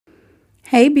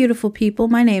Hey, beautiful people.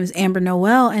 My name is Amber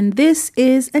Noel, and this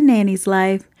is A Nanny's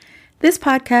Life. This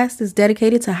podcast is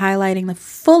dedicated to highlighting the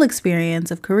full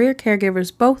experience of career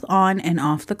caregivers both on and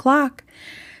off the clock.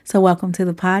 So, welcome to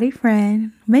the potty,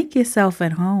 friend. Make yourself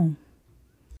at home.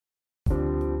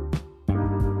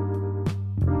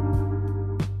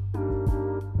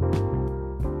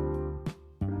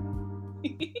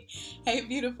 Hey,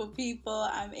 beautiful people.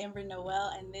 I'm Amber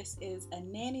Noel, and this is A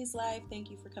Nanny's Life. Thank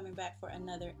you for coming back for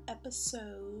another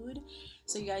episode.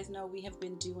 So you guys know we have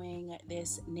been doing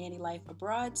this Nanny Life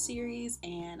Abroad series,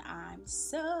 and I'm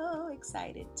so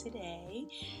excited today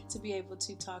to be able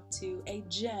to talk to a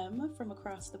gem from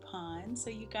across the pond. So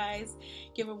you guys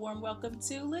give a warm welcome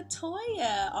to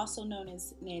Latoya, also known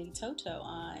as Nanny Toto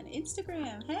on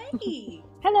Instagram. Hey!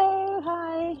 Hello,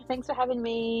 hi. Thanks for having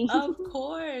me. Of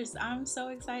course. I'm so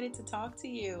excited to talk to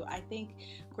you. I think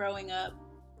growing up,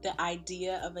 the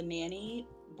idea of a nanny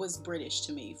was British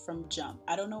to me from jump.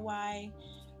 I don't know why.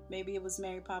 Maybe it was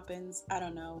Mary Poppins. I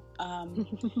don't know.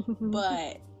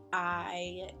 But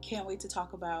I can't wait to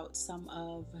talk about some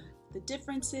of the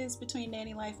differences between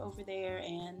nanny life over there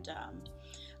and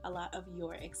a lot of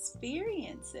your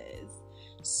experiences.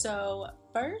 So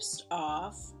first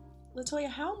off, Latoya,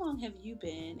 how long have you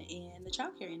been in the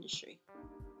childcare industry?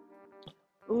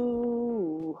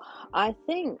 Ooh, I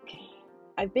think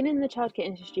I've been in the childcare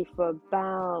industry for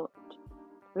about,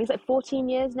 I think it's like 14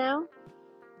 years now.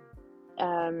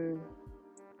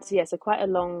 So quite a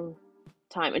long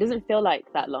time. It doesn't feel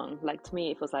like that long. Like to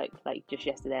me, it feels like just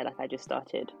yesterday. Like I just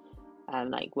started,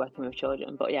 like working with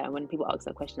children. But yeah, when people ask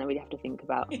that question, I really have to think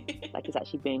about like it's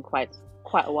actually been quite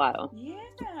a while.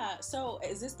 Yeah. So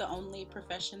is this the only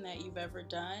profession that you've ever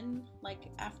done, like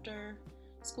after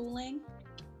schooling?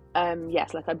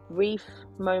 Yes, like a brief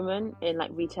moment in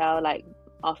like retail, like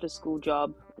after school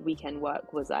job, weekend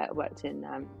work was I worked in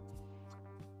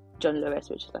John Lewis,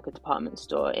 which is like a department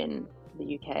store in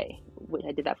the UK, which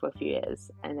I did that for a few years,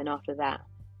 and then after that,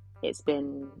 it's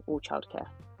been all childcare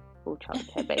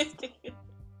based.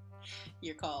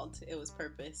 You're called. It was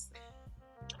purpose.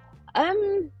 I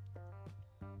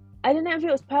don't know if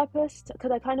it was purposed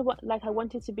because I kind of I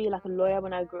wanted to be like a lawyer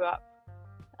when I grew up.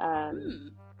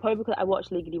 Probably because I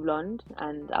watched Legally Blonde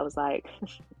and I was like,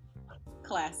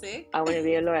 classic. I want to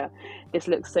be a lawyer. This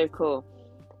looks so cool,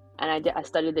 and I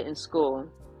studied it in school,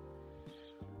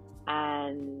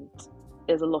 and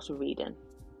there's a lot of reading.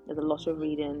 And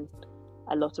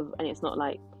it's not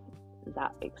like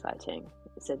that exciting.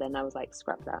 So then I was like,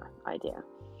 scrap that idea.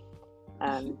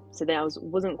 So then I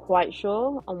wasn't quite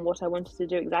sure on what I wanted to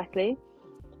do exactly.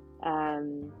 But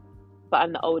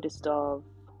I'm the oldest of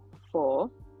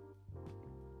 4.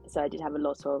 So I did have a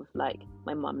lot of like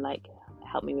my mum like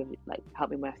help me with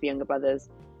my younger brothers,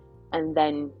 and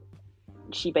then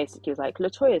she basically was like,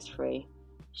 Latoya's free,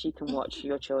 she can watch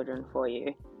your children for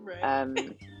you. Right.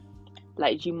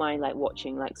 Like, do you mind like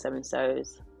watching like so and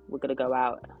so's? We're gonna go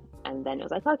out, and then it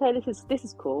was like, okay, this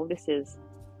is cool. This is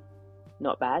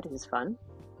not bad. This is fun.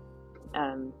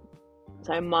 So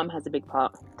my mum has a big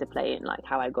part to play in like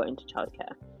how I got into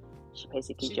childcare. She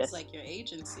basically She's like your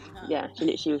agency, huh? Yeah, she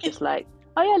literally was just like,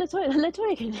 oh yeah,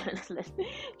 Latoya can do it.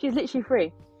 She's literally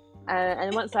free.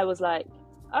 And once I was like,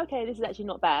 okay, this is actually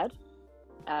not bad,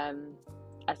 I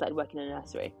started working in a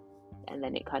nursery, and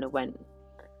then it kind of went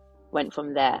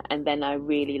from there. And then I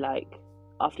really like,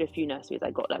 after a few nurseries,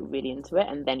 I got like really into it,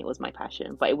 and then it was my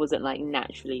passion. But it wasn't like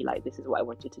naturally like this is what I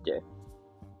wanted to do.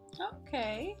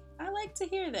 Okay, I like to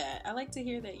hear that. I like to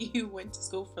hear that you went to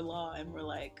school for law and were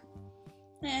like,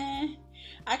 I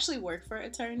actually work for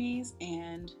attorneys,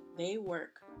 and they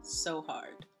work so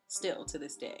hard still to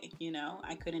this day. You know,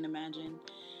 I couldn't imagine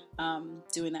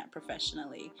doing that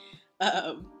professionally.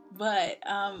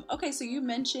 Okay, so you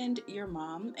mentioned your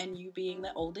mom and you being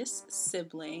the oldest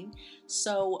sibling.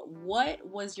 So what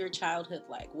was your childhood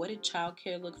like? What did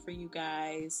childcare look like for you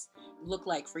guys?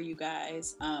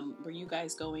 Were you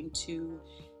guys going to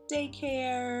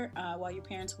daycare while your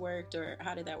parents worked, or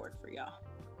how did that work for y'all?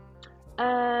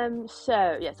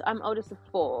 So yes, I'm oldest of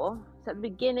 4. So at the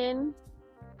beginning,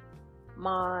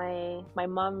 my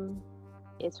mum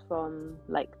is from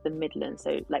like the Midlands,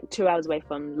 so like 2 hours away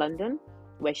from London,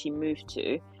 where she moved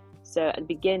to. So at the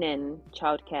beginning,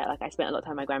 childcare, like I spent a lot of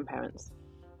time with my grandparents.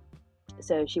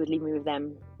 So she would leave me with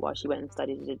them while she went and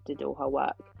studied, did all her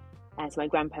work. And so my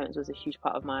grandparents was a huge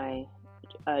part of my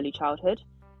early childhood,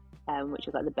 which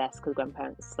was like the best, because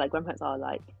grandparents are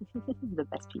like the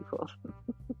best people.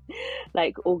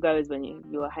 Like all goes when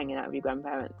you're hanging out with your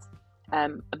grandparents.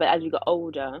 But as we got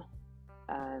older,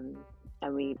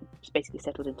 and we basically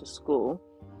settled into school,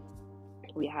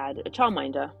 we had a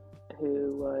childminder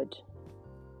who would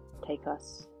take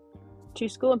us to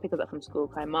school and pick us up from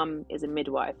school. My mum is a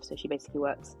midwife, so she basically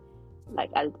works like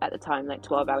at the time like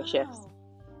 12-hour shifts.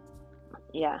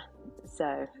 Yeah,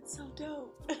 so that's so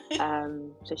dope.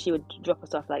 So she would drop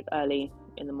us off like early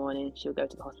in the morning. She would go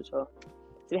to the hospital.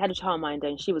 So we had a childminder,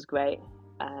 and she was great,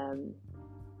 and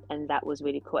that was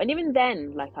really cool. And even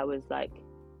then, like, I was like,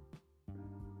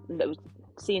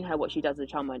 seeing her what she does as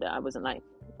a childminder, I wasn't like,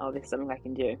 oh, this is something I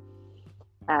can do.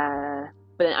 But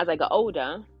then as I got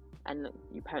older, and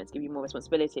your parents give you more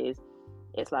responsibilities,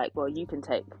 it's like, well, you can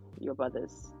take your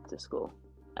brothers to school,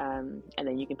 and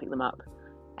then you can pick them up,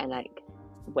 and like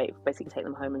basically take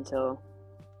them home until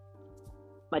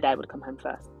my dad would come home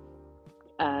first.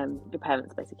 Your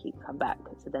parents basically come back.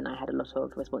 So then I had a lot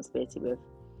of responsibility with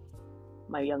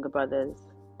my younger brothers,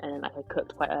 and then like I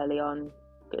cooked quite early on.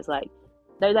 It's like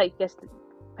they're like, just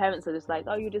parents are just like,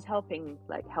 oh, you're just helping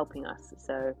us.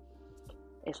 So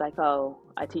it's like, oh,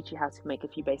 I teach you how to make a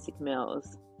few basic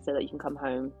meals so that you can come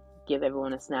home, give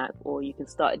everyone a snack, or you can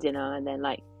start a dinner, and then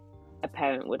like a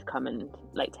parent would come and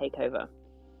like take over.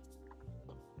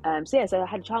 So I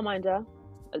had a childminder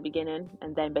at the beginning,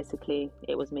 and then basically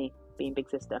it was me being big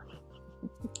sister.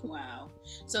 Wow.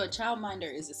 So a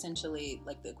childminder is essentially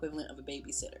like the equivalent of a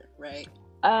babysitter, right?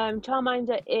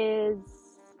 Childminder is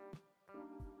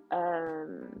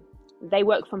they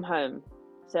work from home,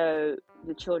 so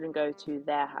the children go to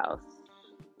their house.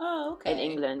 Oh, okay. In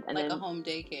England, and like then a home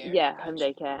daycare. Yeah, gotcha. Home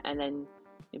daycare, and then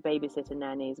babysitter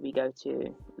nannies. We go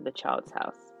to the child's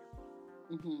house.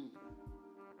 Mm-hmm.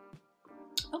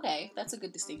 Okay, that's a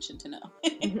good distinction to know.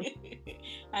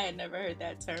 I had never heard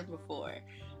that term before.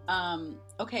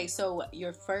 Okay, so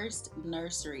your first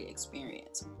nursery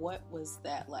experience, what was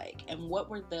that like? And what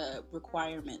were the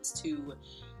requirements to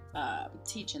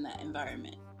teach in that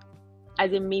environment?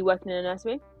 As in me working in a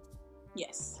nursery?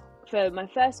 Yes. For my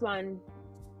first one,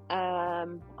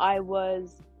 I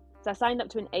signed up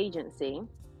to an agency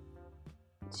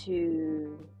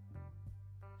to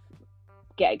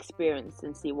get experience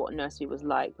and see what nursery was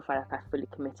like before I fully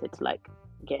committed to like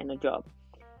getting a job.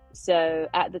 So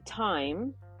at the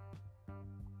time,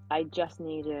 I just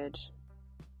needed,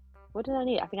 what did I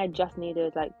need? I think I just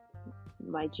needed like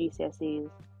my GCSEs,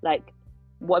 like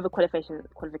whatever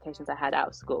qualifications I had out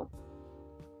of school.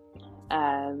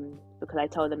 Because I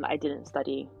told them that I didn't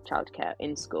study childcare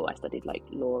in school. I studied like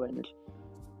law and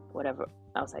whatever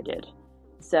else I did.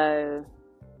 So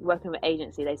working with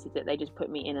agency, they just put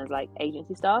me in as like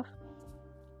agency staff.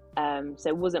 So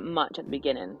it wasn't much at the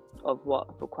beginning of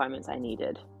what requirements I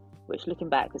needed, which looking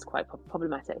back is quite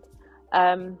problematic.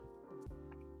 And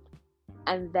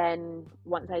then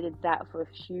once I did that for a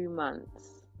few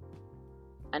months,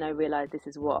 and I realized this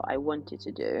is what I wanted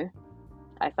to do,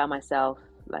 I found myself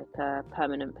like a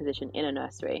permanent position in a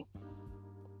nursery.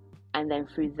 And then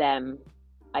through them,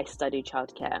 I studied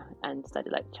childcare and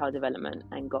studied like child development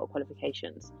and got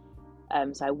qualifications.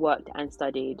 So I worked and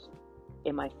studied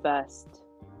in my first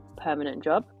permanent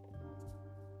job.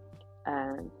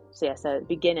 So at the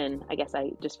beginning, I guess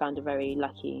I just found I was very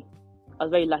lucky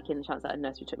in the chance that a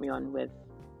nursery took me on with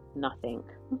nothing.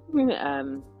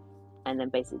 And then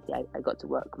basically I got to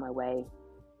work my way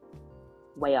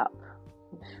up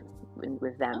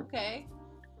with them. Okay.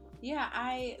 Yeah,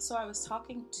 I was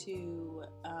talking to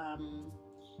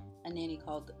a nanny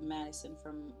called Madison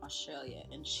from Australia,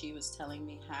 and she was telling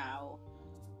me how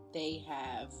they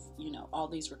have, all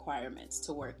these requirements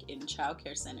to work in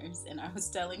childcare centers, and I was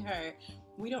telling her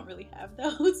we don't really have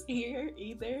those here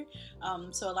either.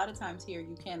 So a lot of times here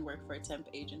you can work for a temp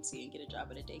agency and get a job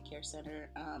at a daycare center,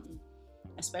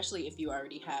 especially if you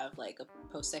already have like a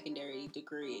post-secondary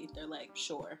degree. They're like,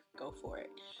 sure, go for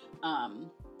it.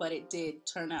 But it did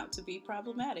turn out to be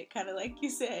problematic, kind of like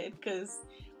you said, because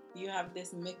you have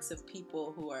this mix of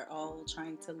people who are all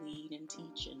trying to lead and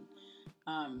teach,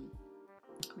 and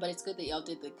but it's good that y'all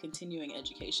did the continuing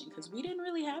education, because we didn't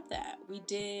really have that. We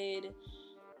did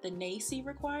the NACI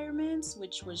requirements,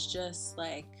 which was just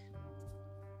like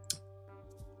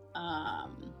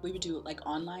we would do like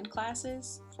online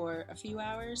classes for a few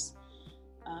hours,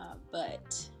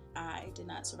 but I did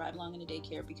not survive long in a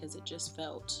daycare because it just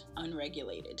felt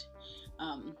unregulated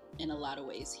in a lot of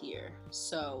ways here.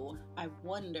 So I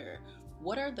wonder,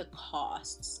 what are the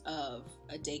costs of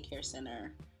a daycare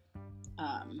center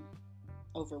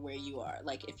over where you are?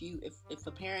 Like if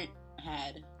a parent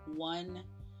had one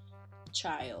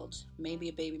child, maybe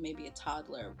a baby, maybe a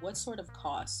toddler, what sort of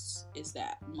costs is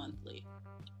that monthly?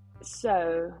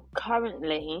 So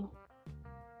currently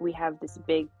we have this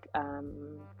big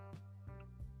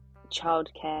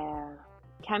childcare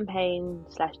campaign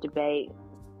 / debate,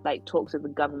 like talks with the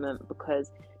government,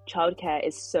 because childcare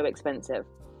is so expensive.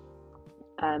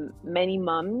 Many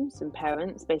mums and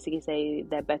parents basically say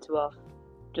they're better off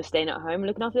just staying at home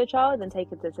looking after their child than send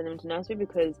them to nursery,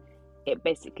 because it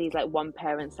basically is like one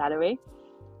parent's salary.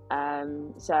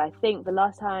 So I think the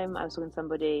last time I was talking to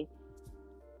somebody,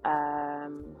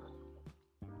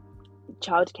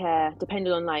 childcare,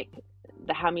 depending on like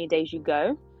how many days you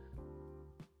go,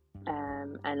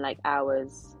 and like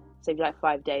hours. So if you like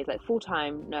 5 days, like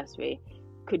full-time nursery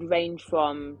could range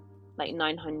from like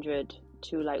 900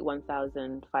 to like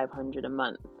 1,500 a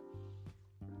month.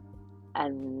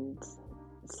 And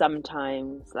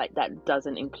sometimes like that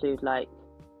doesn't include like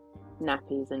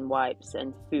nappies and wipes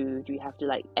and food. You have to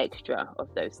like extra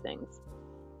of those things.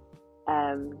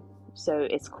 So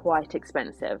it's quite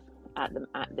expensive at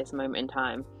this moment in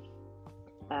time.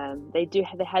 They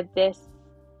had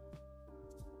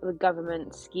the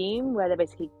government scheme where they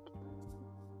basically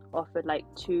offered like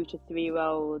 2 to 3 year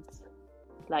olds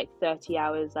like 30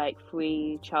 hours like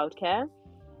free childcare,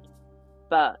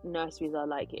 but nurseries are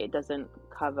like, it doesn't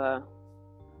cover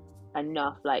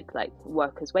enough like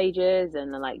workers' wages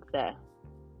and like their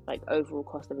like overall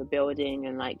cost of a building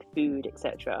and like food,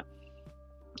 etc.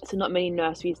 So not many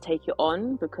nurseries take it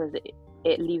on because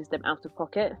it leaves them out of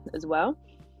pocket as well.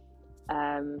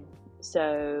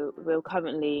 So we're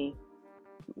currently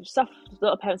a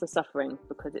lot of parents are suffering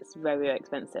because it's very, very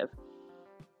expensive.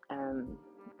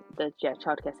 The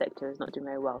childcare sector is not doing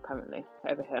very well currently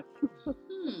over here.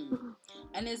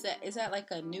 And is that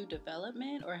like a new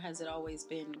development, or has it always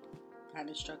been kind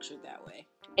of structured that way?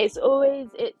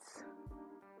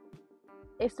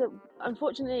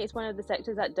 Unfortunately, it's one of the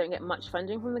sectors that don't get much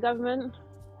funding from the government.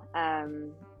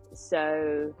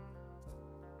 So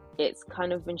it's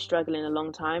kind of been struggling a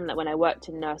long time. Like when I worked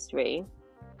in nursery,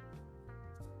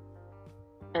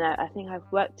 and I think I've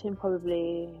worked in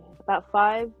probably about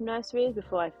 5 nurseries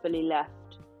before I fully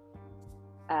left.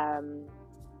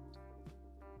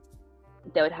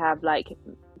 They would have like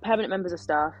permanent members of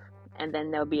staff, and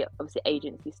then there'll be obviously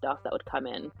agency staff that would come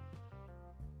in.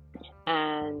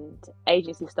 And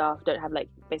agency staff don't have like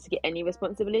basically any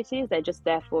responsibilities. They're just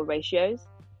there for ratios,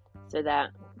 so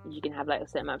that you can have like a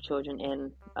certain amount of children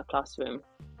in a classroom.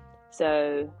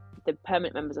 So the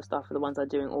permanent members of staff are the ones that are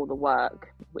doing all the work,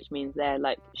 which means they're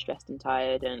like stressed and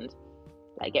tired and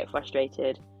like get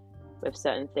frustrated with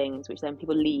certain things, which then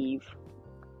people leave,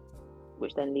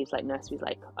 which then leaves like nurseries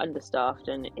like understaffed,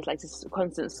 and it's like this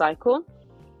constant cycle.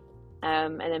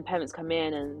 And then parents come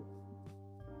in and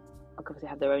obviously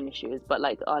have their own issues, but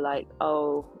like are like,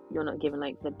 oh, you're not given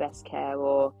like the best care,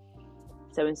 or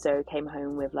so and so came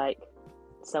home with like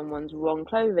someone's wrong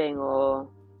clothing, or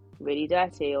really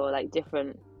dirty, or like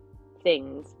different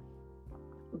things.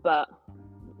 But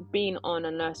being on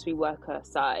a nursery worker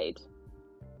side,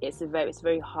 it's a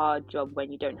very hard job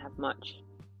when you don't have much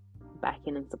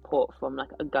backing and support from like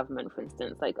a government, for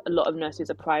instance. Like a lot of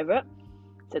nurseries are private,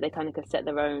 so they kind of can set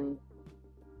their own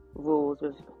rules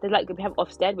with, we have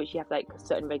Ofsted, which you have like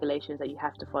certain regulations that you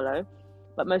have to follow,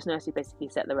 but most nurseries basically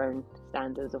set their own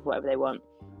standards of whatever they want.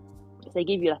 So they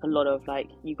give you like a lot of like,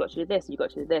 you've got to do this, you've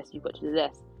got to do this, you've got to do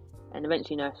this, and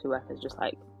eventually nursery workers just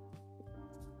like,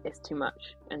 it's too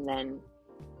much, and then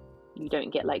you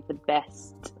don't get like the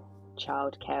best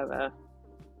child carer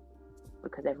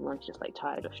because everyone's just like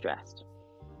tired or stressed.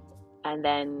 And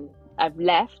then I've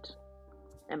left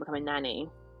and become a nanny,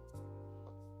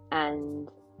 and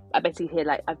I basically hear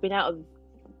like, I've been out of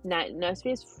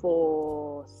nurseries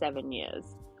for 7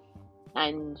 years,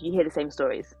 and you hear the same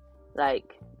stories.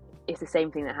 Like it's the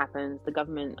same thing that happens. The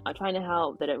government are trying to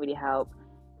help, they don't really help.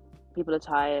 People are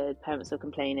tired, parents are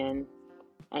complaining,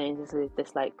 and it's just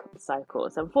this like cycle.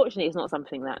 So unfortunately, it's not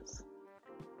something that's,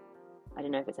 I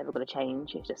don't know if it's ever going to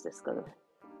change. It's just this kind of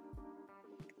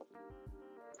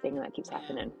thing that keeps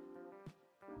happening.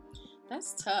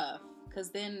 That's tough, because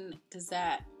then does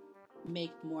that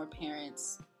make more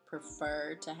parents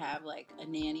prefer to have like a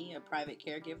nanny, a private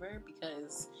caregiver,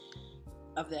 because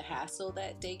of the hassle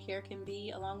that daycare can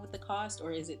be along with the cost,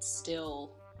 or is it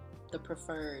still the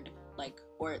preferred like,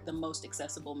 or the most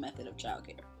accessible method of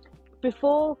childcare?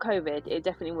 Before COVID, it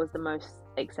definitely was the most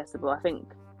accessible. I think,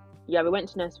 we went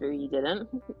to nursery, you didn't,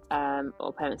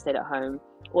 or parents stayed at home,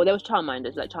 or there was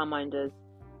childminders. Like childminders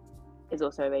is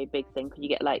also a very big thing, because you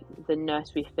get like the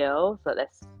nursery feel,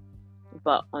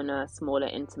 but on a smaller,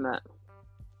 intimate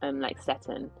like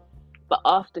setting. But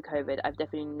after COVID, I've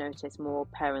definitely noticed more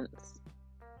parents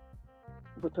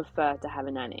would prefer to have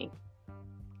a nanny,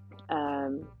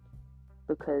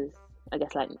 because I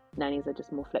guess like nannies are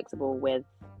just more flexible with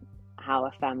how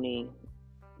a family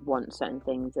wants certain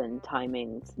things and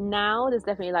timings. Now there's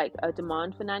definitely like a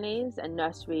demand for nannies, and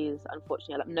nurseries,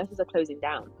 unfortunately, like nurseries are closing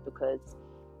down because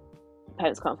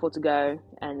parents can't afford to go,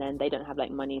 and then they don't have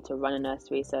like money to run a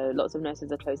nursery, so lots of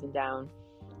nurseries are closing down,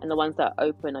 and the ones that are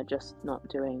open are just not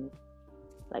doing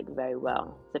like very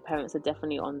well. The parents are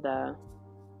definitely on the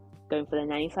going for the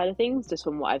nanny side of things, just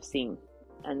from what I've seen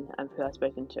and who I've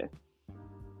spoken to.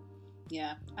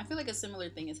 Yeah, I feel like a similar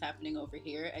thing is happening over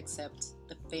here, except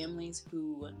the families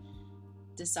who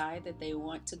decide that they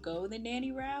want to go the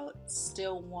nanny route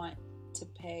still want to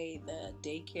pay the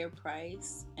daycare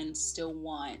price and still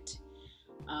want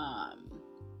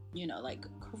like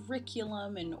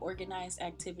curriculum and organized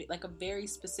activity, like a very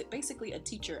specific, basically a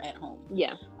teacher at home.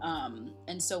 Yeah.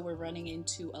 And so we're running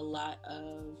into a lot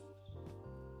of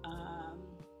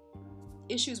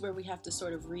issues where we have to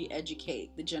sort of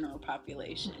re-educate the general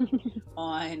population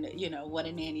on what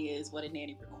a nanny is, what a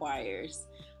nanny requires.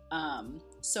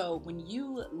 So when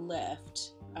you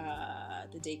left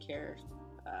the daycare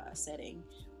setting,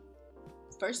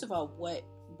 first of all, what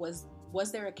was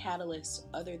there a catalyst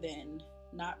other than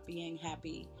not being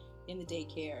happy in the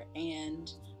daycare,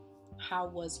 and how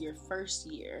was your first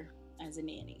year as a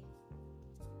nanny?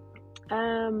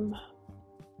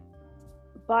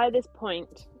 By this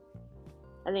point,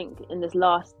 I think in the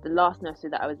last nursery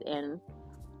that I was in,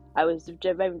 I was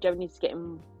generally just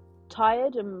getting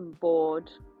tired and bored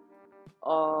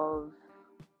of,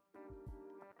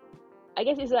 I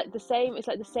guess it's like the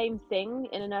same thing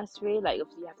in a nursery. Like,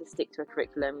 obviously you have to stick to a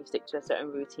curriculum, you stick to a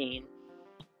certain routine,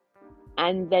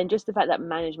 and then just the fact that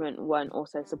management weren't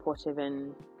also supportive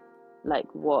in like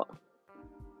what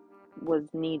was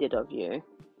needed of you.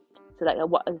 So like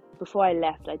before I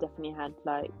left, I definitely had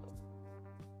like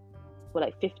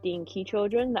 15 key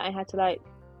children that I had to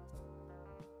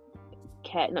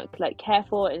care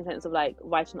for, in the sense of like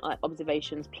writing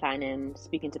observations, planning,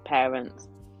 speaking to parents,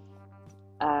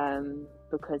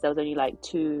 because there was only like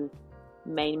 2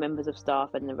 main members of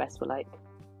staff and the rest were like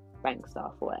bank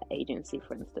staff or agency,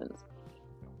 for instance.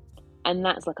 And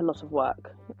that's like a lot of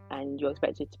work, and you're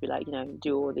expected to be like,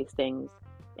 do all these things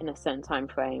in a certain time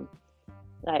frame.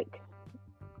 Like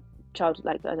I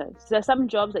don't know, so there's some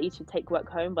jobs that you should take work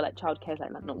home, but like childcare is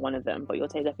like not one of them. But you're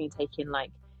definitely taking like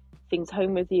things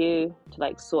home with you to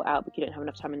like sort out, but you don't have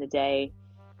enough time in the day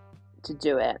to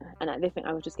do it. And I think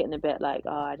I was just getting a bit like,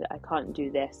 I can't do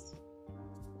this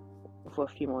for a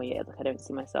few more years. Like, I don't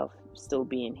see myself still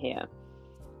being here.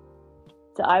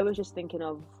 So I was just thinking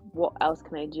of what else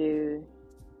can I do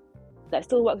that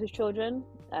still works with children,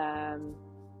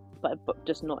 but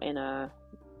just not in a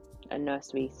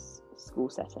nursery school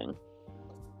setting.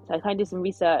 So I kind of did some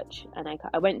research, and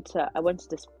I went to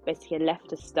just basically left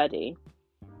to study,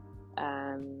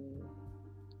 and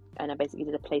I basically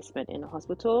did a placement in a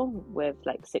hospital with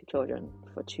like sick children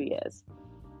for 2 years,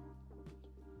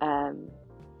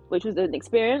 which was an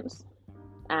experience,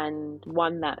 and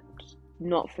one that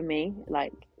not for me.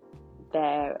 Like,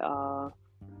 there are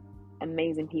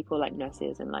amazing people like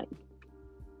nurses and like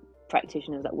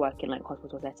practitioners that work in like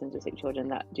hospital settings with sick children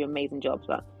that do amazing jobs,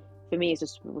 but for me it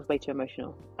was way too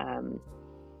emotional, and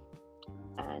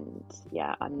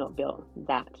yeah, I'm not built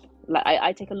that. Like,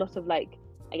 I take a lot of like,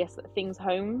 I guess, things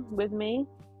home with me,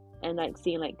 and like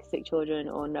seeing like sick children,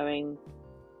 or knowing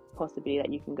possibly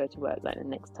that you can go to work like the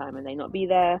next time and they not be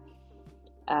there,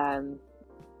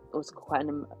 also quite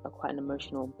an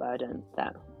emotional burden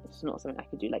that it's not something I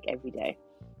could do like every day.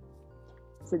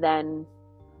 So then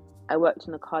I worked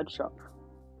in a card shop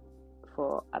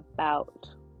for about,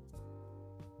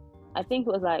 I think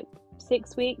it was like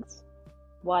 6 weeks,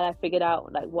 while I figured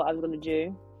out like what I was going to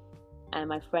do. And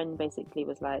my friend basically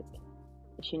was like,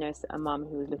 she knows a mum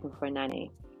who was looking for a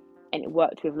nanny, and it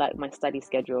worked with like my study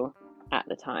schedule at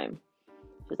the time.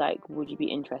 She was like, would you be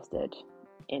interested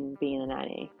in being a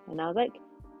nanny? And I was like,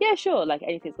 yeah, sure, like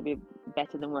anything's gonna be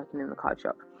better than working in the card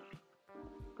shop.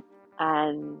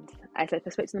 And I spoke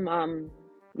to the mum,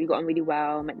 we got on really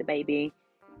well, met the baby,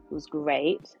 it was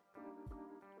great,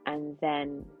 and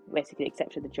then basically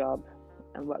accepted the job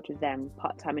and worked with them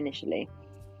part-time initially.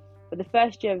 But the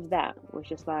first year of that was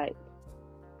just like,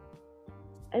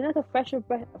 it's like a fresh of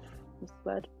breath. What's the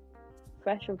word?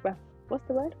 Fresh of breath. What's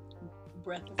the word?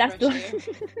 Breath of That's fresh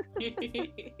air.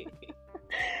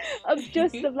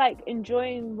 of like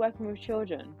enjoying working with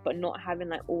children, but not having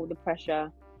like all the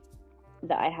pressure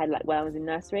that I had like when I was in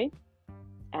nursery,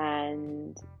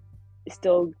 and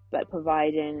still like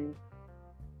providing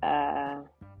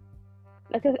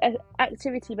like a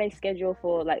activity-based schedule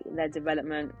for like their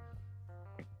development,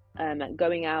 like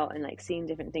going out and like seeing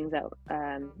different things that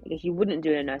I guess you wouldn't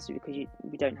do in a nursery, because you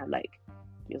don't have like,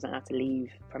 you wasn't allowed to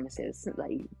leave premises,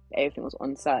 like everything was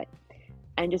on site,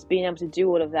 and just being able to do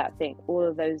all of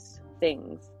those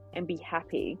things and be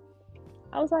happy.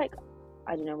 I was like,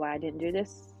 I don't know why I didn't do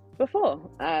this before.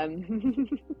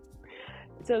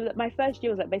 So my first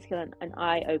year was like basically an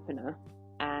eye opener,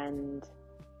 and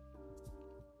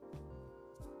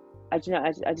I don't know.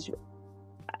 I just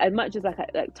as much as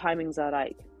like timings are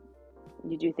like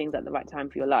you do things at the right time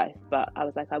for your life, but I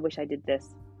was like, I wish I did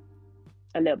this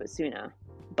a little bit sooner.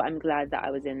 But I'm glad that I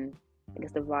was in, I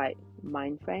guess, the right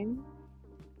mind frame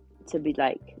to be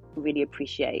like really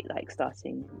appreciate like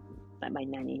starting like my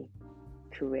nanny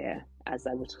career, as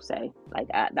I would say, like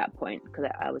at that point, because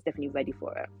I was definitely ready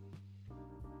for it.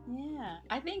 Yeah,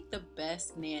 I think the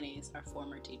best nannies are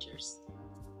former teachers.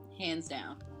 Hands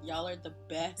down. Y'all are the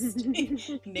best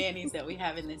nannies that we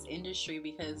have in this industry,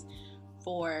 because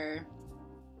for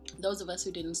those of us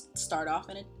who didn't start off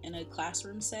in a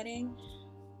classroom setting,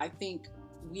 I think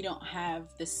we don't have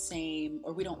the same,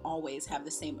 or we don't always have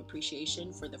the same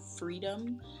appreciation for the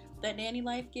freedom that nanny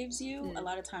life gives you. A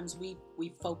lot of times we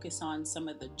focus on some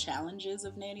of the challenges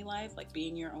of nanny life, like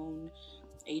being your own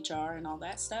HR and all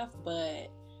that stuff,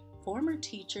 but former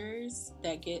teachers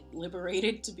that get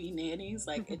liberated to be nannies,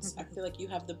 like I feel like you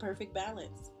have the perfect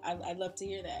balance. I'd love to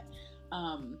hear that,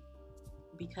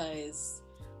 because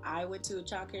I went to a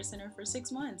child care center for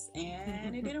 6 months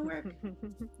and it didn't work.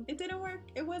 It didn't work.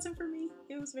 It wasn't for me.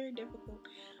 It was very difficult.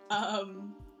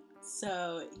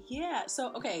 So yeah.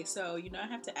 So, okay. So, I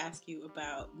have to ask you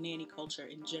about nanny culture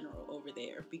in general over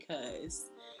there,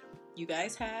 because you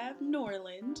guys have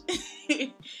Norland.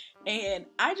 And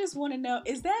I just want to know,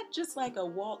 is that just like a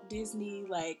Walt Disney,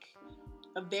 like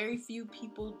a very few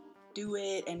people do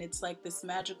it and it's like this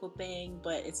magical thing,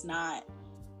 but it's not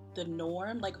the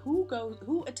norm? Like who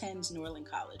attends Norland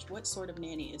College? What sort of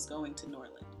nanny is going to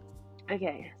Norland?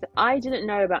 Okay, so I didn't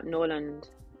know about Norland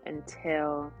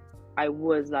until I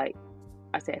was like,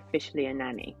 I say officially a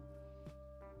nanny.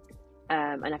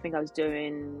 And I think I was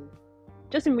doing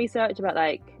just some research about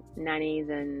like nannies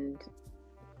and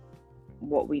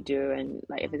what we do, and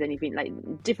like if there's anything like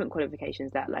different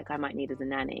qualifications that like I might need as a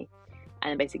nanny,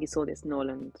 and I basically saw this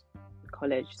Norland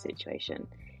College situation.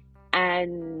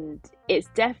 And it's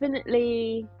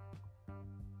definitely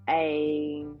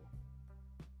a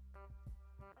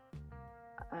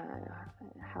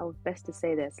how best to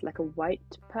say this, like a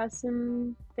white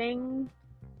person thing.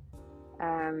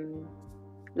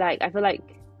 Like I feel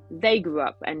like they grew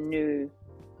up and knew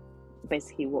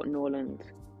basically what Norland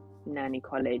Nanny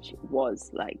College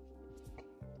was like,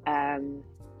 and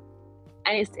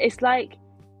it's like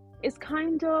it's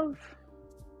kind of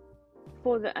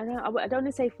for the I don't want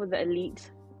to say for the elite.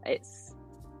 It's,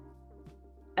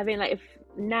 I mean, like if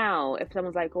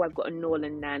someone's like, oh, I've got a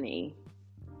Norland nanny,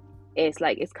 it's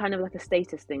like it's kind of like a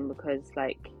status thing, because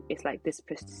like it's like this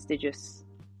prestigious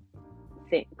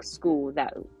school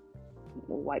that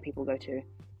white people go to.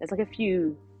 There's like a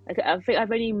few, like I think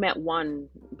I've only met one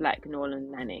black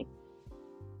Norland nanny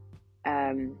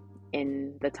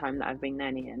in the time that I've been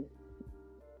nannying,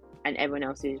 and everyone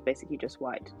else is basically just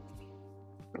white.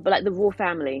 But like the royal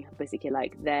family, basically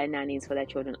like their nannies for their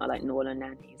children are like Norland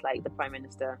nannies. Like the prime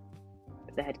minister,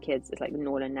 if they had kids, it's like the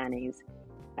Norland nannies.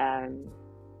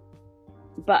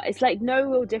 But it's like no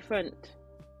real different.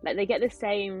 Like they get the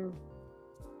same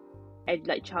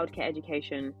like childcare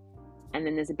education, and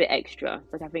then there's a bit extra.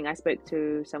 Like I think I spoke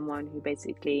to someone who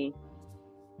basically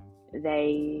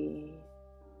they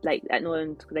like at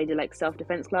Norland they do like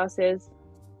self-defense classes,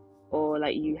 or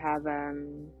like you have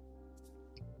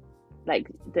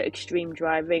like the extreme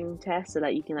driving test, so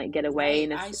like you can like get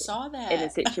away I saw that in a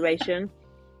situation,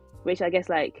 which I guess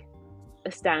like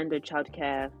a standard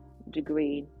childcare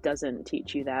degree doesn't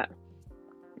teach you that.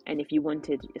 And if you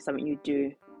wanted, it's something you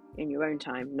do in your own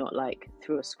time, not like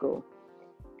through a school.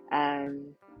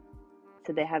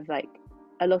 So they have like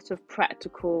a lot of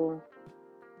practical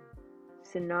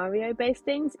scenario based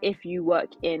things if you work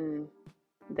in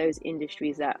those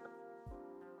industries that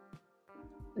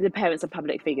the parents are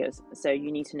public figures, so you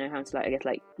need to know how to like I guess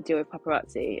like deal with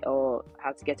paparazzi, or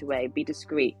how to get away, be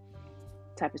discreet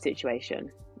type of situation.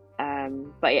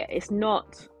 But yeah, it's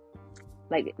not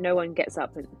like no one gets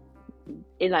up and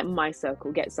in like my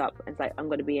circle gets up and it's like, I'm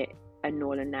going to be a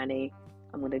Norland nanny,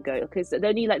 I'm going to go, because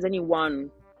there's only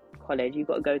one college. You've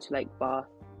got to go to like Bath,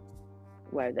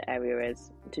 where the area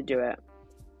is, to do it.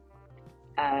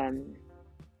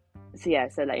 So yeah,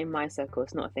 so like in my circle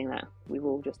it's not a thing that we've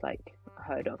all just like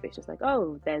heard of. It's just like,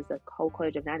 oh, there's a whole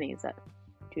college of nannies that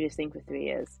do this thing for 3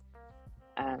 years.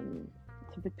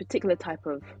 It's a particular type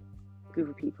of group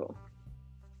of people.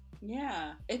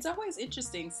 Yeah, it's always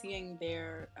interesting seeing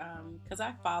their because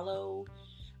I feel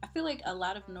like a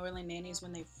lot of Norland nannies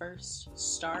when they first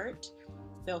start,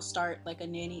 they'll start like a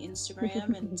nanny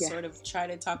Instagram and Yeah. sort of try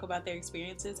to talk about their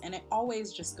experiences, and it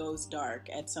always just goes dark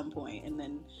at some point, and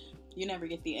then you never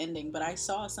get the ending. But I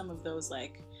saw some of those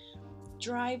like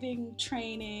driving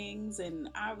trainings, and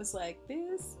I was like,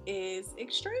 this is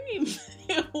extreme.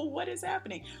 What is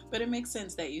happening? But it makes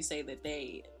sense that you say that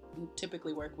they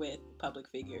typically work with public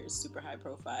figures, super high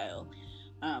profile.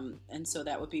 And so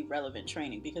that would be relevant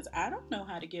training, because I don't know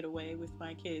how to get away with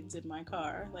my kids in my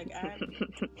car. Like,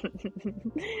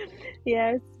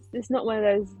 Yeah, it's not one of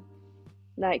those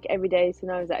like everyday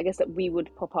scenarios that I guess that we would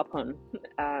pop up on,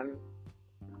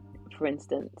 for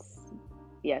instance.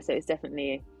 Yeah, so it's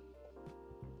definitely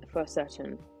for a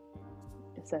certain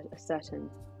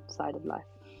side of life.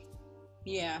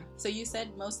 Yeah. So you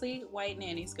said mostly white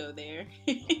nannies go there.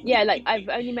 Yeah, like I've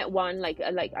only met one. Like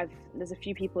there's a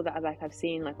few people that I've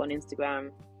seen like on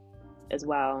Instagram as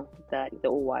well. That they're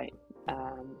all white,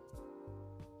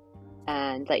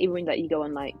 and like even when like you go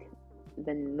on like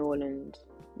the Norland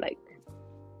like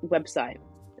website,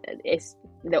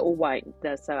 they're all white.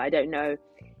 So I don't know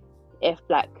if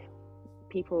black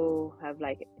people have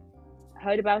like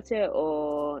heard about it,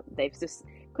 or they've just,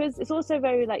 because it's also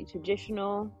very like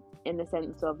traditional in the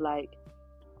sense of like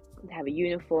they have a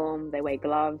uniform, they wear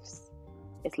gloves.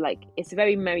 It's like it's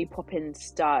very Mary Poppins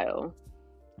style.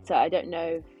 So I don't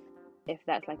know if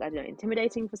that's like, I don't know,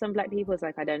 intimidating for some black people. It's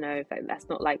like, I don't know if like, that's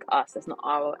not like us. That's not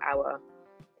our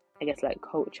I guess like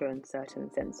culture in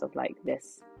certain sense of like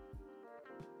this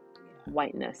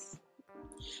whiteness.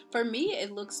 For me,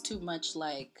 it looks too much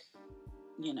like,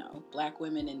 black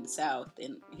women in the South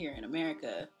here in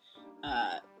America,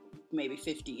 maybe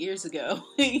 50 years ago,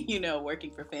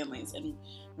 working for families and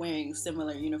wearing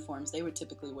similar uniforms. They would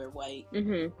typically wear white,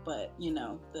 but,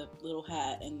 the little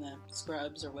hat and the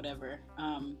scrubs or whatever.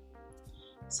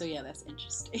 So, yeah, that's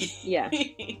interesting. Yeah.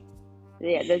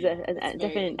 Yeah, there's a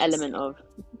definite element of,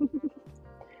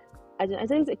 I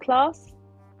think it's a class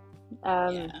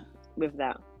with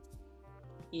that.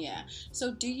 Yeah.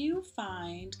 So do you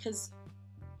find, because,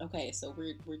 okay, so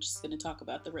we're just going to talk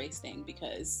about the race thing,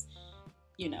 because,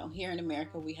 here in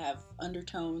America, we have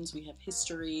undertones, we have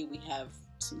history, we have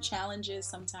some challenges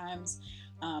sometimes.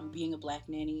 Being a black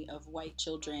nanny of white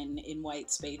children in white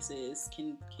spaces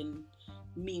can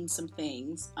mean some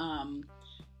things.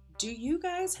 Do you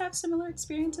guys have similar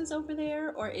experiences over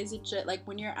there, or is it just like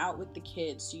when you're out with the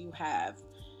kids, do you have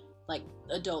like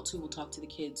adults who will talk to the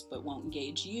kids but won't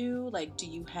engage you? Like, do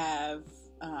you have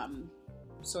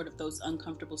sort of those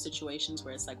uncomfortable situations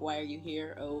where it's like, why are you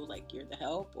here? Oh, like you're the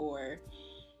help? Or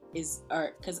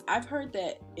because I've heard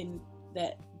that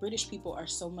British people are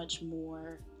so much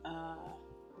more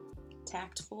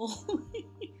tactful,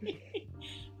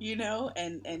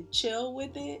 and chill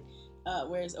with it.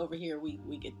 Whereas over here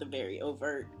we get the very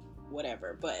overt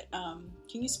whatever. But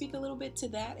can you speak a little bit to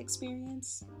that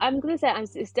experience? I'm gonna say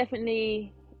it's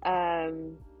definitely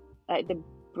like the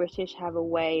British have a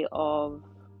way of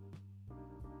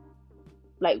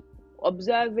like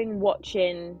observing,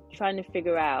 watching, trying to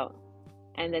figure out,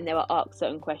 and then they will ask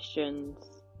certain questions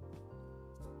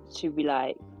to be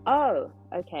like, oh,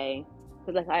 okay,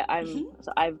 because like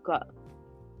so I've got,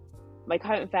 my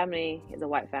current family is a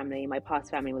white family, my past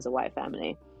family was a white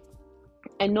family,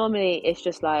 and normally it's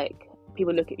just like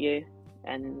people look at you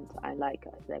and I like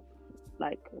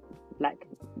black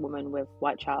woman with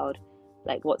white child,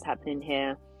 like what's happening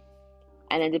here?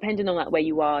 And then depending on like where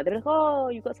you are, they're like, oh,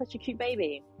 you've got such a cute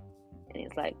baby, and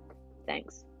it's like,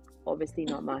 thanks, obviously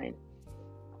not mine.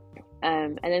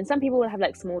 And then some people will have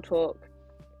like small talk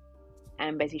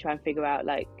and basically try and figure out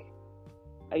like,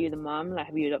 are you the mom? Like,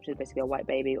 have you adopted basically a white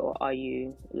baby, or are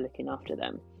you looking after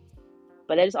them?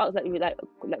 But they just ask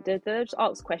they just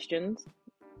ask questions,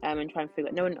 and try and figure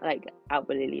out. No one like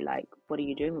outwardly like, what are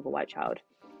you doing with a white child?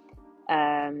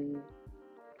 I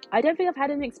don't think I've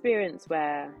had an experience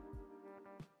where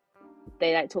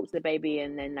they like talk to the baby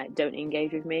and then like don't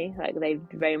engage with me. Like they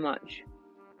very much,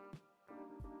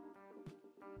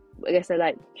 I guess they're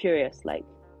like curious, like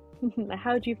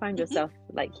how do you find yourself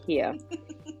like here?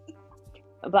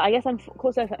 But I guess I'm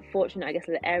also fortunate. I guess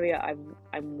the area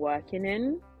I'm working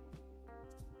in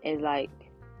is like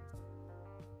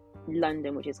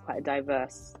London, which is quite a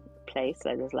diverse place.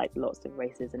 So there's like lots of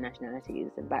races and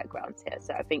nationalities and backgrounds here.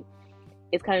 So I think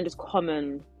it's kind of just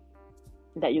common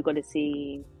that you're going to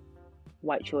see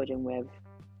white children with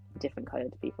different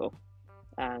coloured people.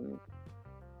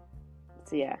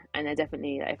 So yeah, and they're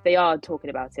definitely, if they are talking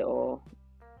about it or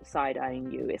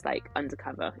side-eyeing you, it's like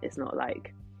undercover. It's not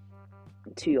like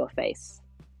to your face.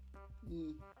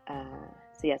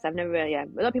 So yes, I've never really, a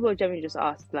lot of people generally just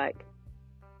ask like,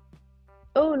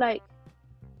 oh, like,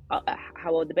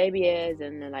 how old the baby is,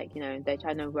 and they're like, they're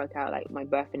trying to work out like my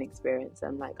birthing experience.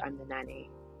 I'm like, I'm the nanny,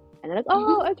 and they're like,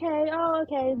 oh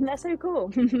okay, that's so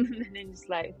cool. And then just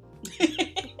like,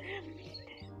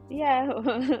 yeah,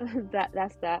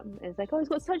 that's that. And it's like, oh, he's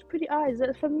got such pretty eyes. Is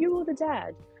that from you or the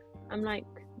dad? I'm like,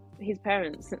 his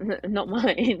parents, not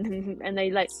mine. And they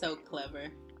like, so clever.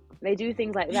 They do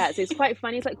things like that, so it's quite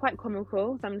funny. It's like quite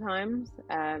comical sometimes.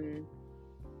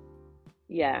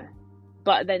 Yeah,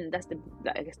 but then that's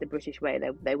I guess the British way.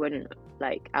 They wouldn't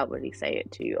like outwardly say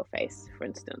it to your face, for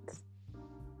instance.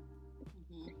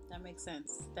 That makes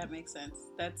sense.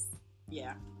 That's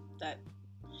yeah.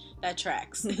 That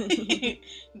tracks.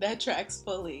 That tracks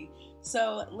fully.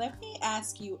 So let me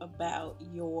ask you about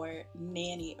your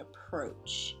nanny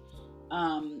approach.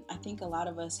 I think a lot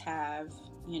of us have,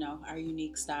 our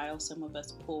unique style. Some of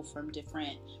us pull from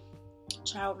different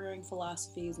child rearing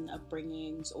philosophies and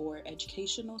upbringings or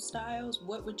educational styles.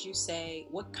 What would you say?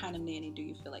 What kind of nanny do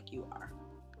you feel like you are?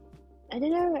 I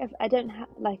don't know if I don't have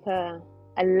like a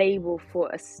label for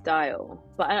a style,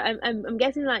 but I'm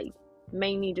guessing like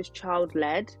mainly just child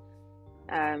led.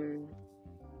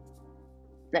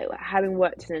 Like having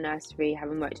worked in a nursery,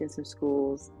 having worked in some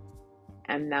schools,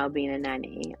 and now being a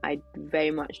nanny, I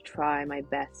very much try my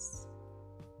best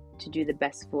to do the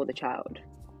best for the child.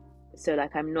 So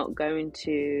like I'm not going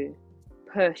to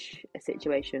push a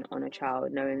situation on a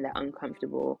child knowing they're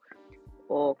uncomfortable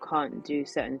or can't do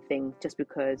certain things just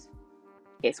because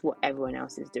it's what everyone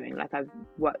else is doing. Like I've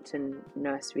worked in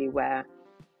nursery where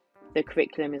the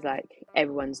curriculum is like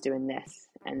everyone's doing this,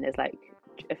 and there's like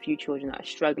a few children that are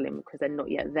struggling because they're not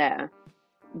yet there,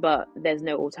 but there's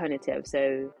no alternative.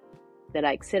 So they're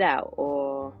like sit out,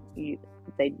 or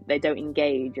they don't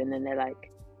engage, and then they're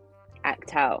like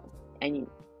act out. And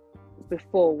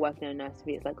before working in a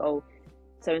nursery, it's like, oh,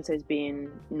 so and so's being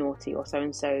naughty, or so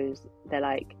and so's they're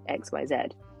like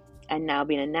XYZ. And now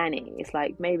being a nanny, it's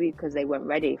like maybe because they weren't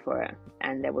ready for it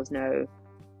and there was no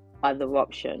other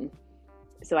option.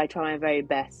 So I try my very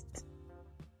best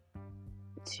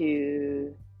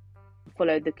to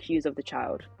follow the cues of the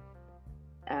child.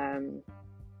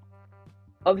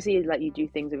 Obviously, like you do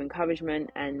things with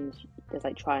encouragement, and there's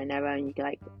like try and error, and you can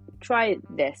like try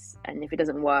this, and if it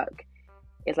doesn't work,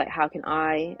 it's like how can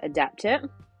I adapt it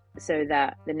so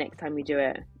that the next time we do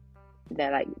it,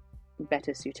 they're like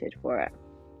better suited for it.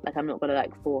 Like I'm not gonna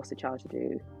like force a child to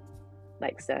do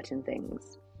like certain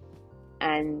things.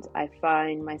 And I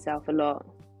find myself a lot,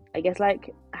 I guess,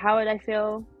 like how would I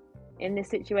feel in this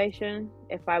situation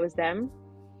if I was them?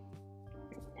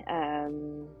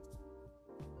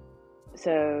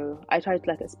 So I try to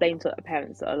like explain to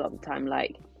parents a lot of the time,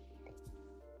 like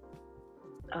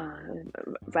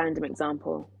random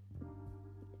example,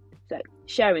 like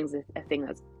sharing's a thing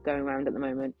that's going around at the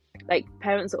moment. Like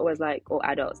parents are always like, or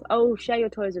adults, oh, share your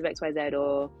toys with XYZ,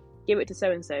 or give it to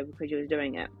so and so because you're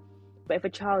doing it. But if a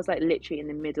child's like literally in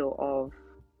the middle of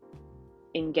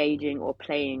engaging or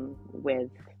playing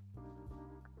with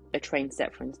a train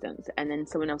set, for instance, and then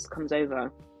someone else comes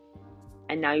over,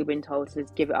 and now you've been told to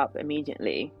just give it up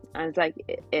immediately, and it's like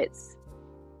it's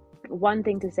one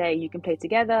thing to say you can play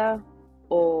together,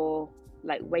 or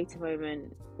like wait a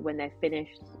moment, when they're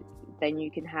finished then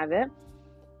you can have it.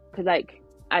 Because like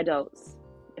adults,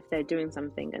 if they're doing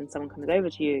something and someone comes over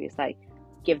to you, it's like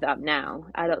give that up now.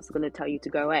 Adults are going to tell you to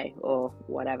go away or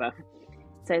whatever.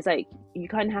 So it's like you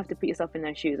kind of have to put yourself in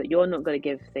their shoes. Like you're not going to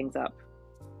give things up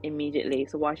immediately,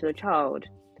 so why should a child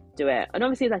do it? And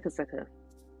obviously like it's like a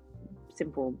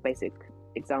simple basic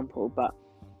example, but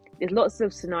there's lots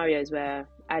of scenarios where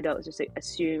adults just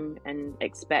assume and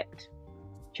expect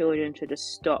children to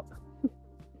just stop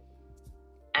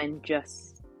and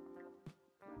just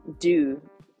do.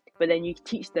 But then you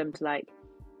teach them to like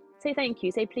say thank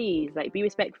you, say please, like be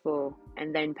respectful,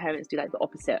 and then parents do like the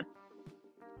opposite.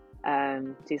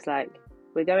 So it's like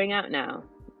we're going out now,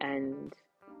 and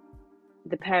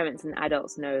the parents and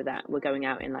adults know that we're going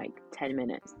out in like 10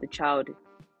 minutes. The child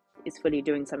is fully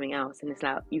doing something else, and it's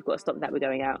like you've got to stop that, we're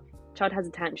going out. Child has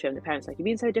a tantrum, the parents like, you're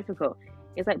being so difficult.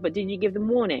 It's like, but did you give them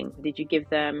warning? Did you give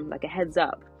them like a heads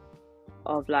up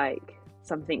of like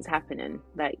something's happening?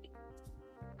 Like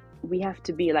we have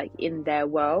to be like in their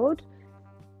world,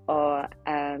 or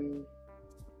and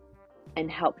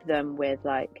help them with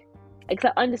like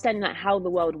understanding like how the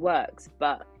world works,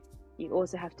 but you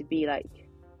also have to be like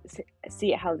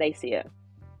see it how they see it.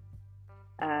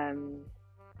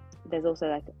 There's also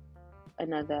like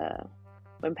another,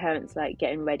 when parents like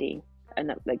getting ready,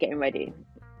 and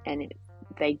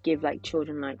they give like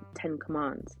children like 10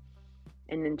 commands,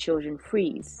 and then children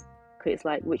freeze because it's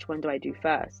like, which one do I do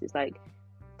first? It's like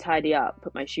tidy up,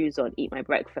 put my shoes on, eat my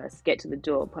breakfast, get to the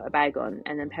door, put a bag on,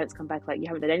 and then parents come back like, you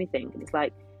haven't done anything. And it's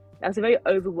like, that's a very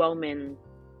overwhelming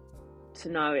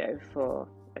scenario for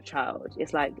a child.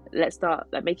 It's like, let's start,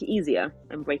 like, make it easier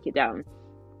and break it down.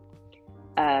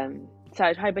 So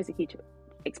I try basically to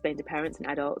explain to parents and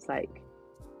adults, like,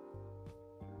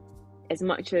 as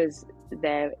much as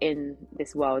they're in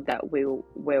this world that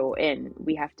we're all in,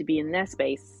 we have to be in their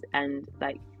space and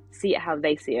like see it how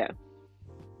they see it.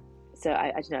 So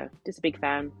I don't know, just a big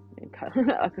fan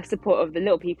and a support of the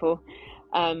little people,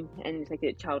 and just make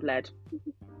it child led.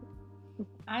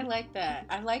 I like that.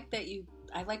 I like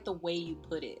the way you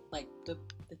put it. Like the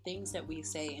things that we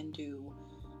say and do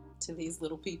to these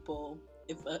little people.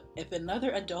 If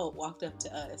another adult walked up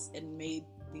to us and made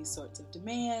these sorts of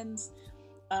demands,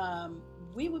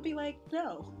 we would be like,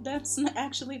 no, that's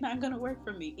actually not going to work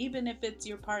for me. Even if it's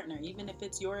your partner, even if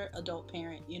it's your adult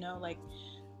parent, you know, like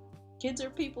kids are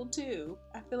people too.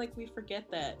 I feel like we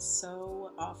forget that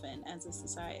so often as a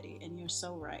society. And you're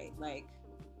so right. Like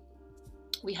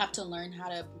we have to learn how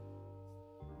to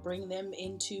bring them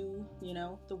into, you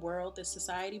know, the world, the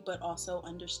society, but also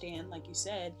understand, like you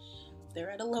said,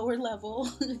 they're at a lower level.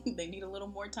 They need a little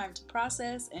more time to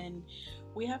process, and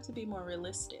we have to be more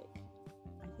realistic.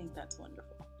 I think that's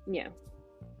wonderful. Yeah.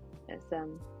 It's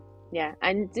yeah,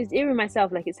 and just even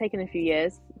myself, like it's taken a few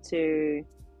years to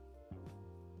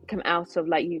come out of,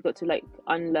 like, you've got to like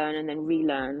unlearn and then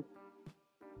relearn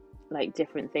like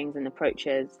different things and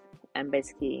approaches, and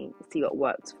basically see what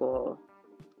works for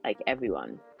like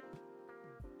everyone.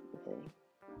 Okay.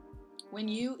 When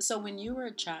you were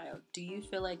a child, do you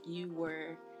feel like you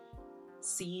were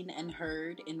seen and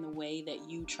heard in the way that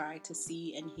you try to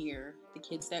see and hear the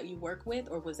kids that you work with,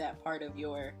 or was that part of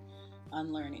your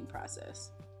unlearning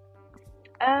process?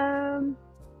 It's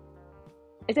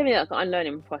definitely like an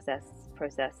unlearning process.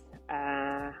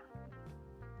 I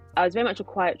was very much a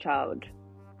quiet child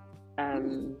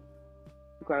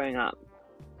growing up.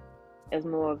 It was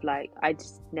more of like, I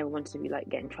just never wanted to be like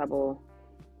get in trouble,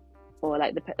 or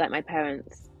like my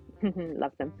parents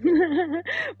love them.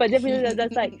 But definitely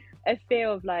there's like a fear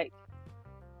of like,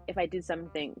 if I did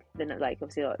something, then like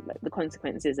obviously like the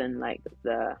consequences and like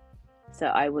so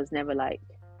I was never like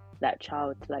that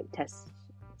child to like test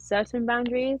certain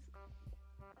boundaries.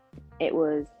 It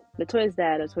was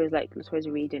Latoya's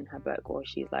reading her book, or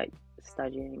she's like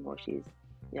studying, or she's,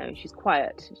 you know, she's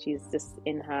quiet, she's just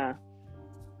in her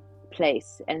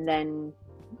place. And then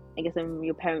I guess when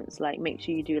your parents like make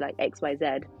sure you do like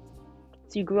XYZ,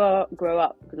 so you grow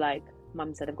up like,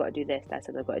 mum said I've got to do this, dad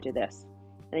said I've got to do this,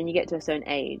 and then you get to a certain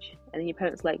age, and then your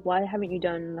parents like, why haven't you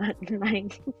done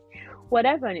like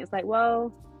whatever? And it's like,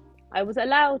 well, I was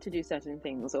allowed to do certain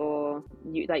things, or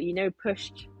you like, you know,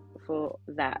 pushed for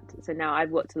that. So now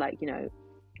I've got to like, you know,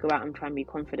 go out and try and be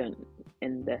confident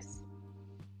in this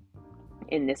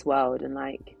world, and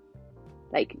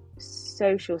like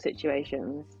social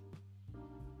situations.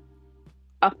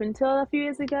 Up until a few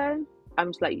years ago, I'm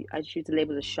just like, I choose to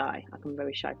label as shy. Like I'm a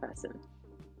very shy person,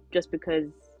 just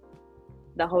because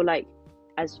the whole like,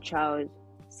 as a child,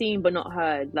 seen but not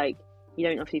heard, like you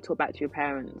don't obviously talk back to your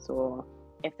parents, or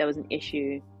if there was an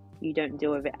issue, you don't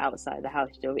deal with it outside the house,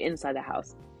 you deal with it inside the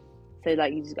house. So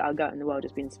like, I'll go out in the world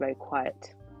just being this very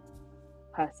quiet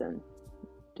person,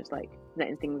 just like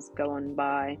letting things go on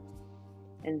by.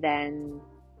 And then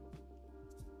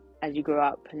as you grow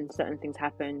up and certain things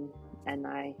happen, and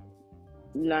I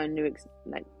learn new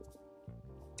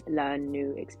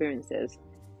experiences,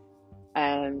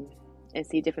 and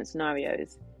see different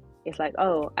scenarios, it's like,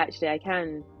 oh, actually I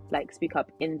can like speak up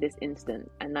in this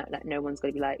instant, and that no one's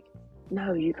going to be like,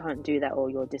 no, you can't do that, or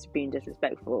you're just being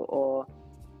disrespectful. Or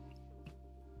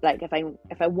like if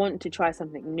I want to try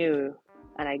something new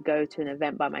and I go to an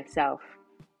event by myself,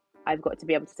 I've got to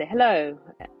be able to say, hello,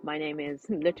 my name is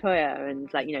Latoya,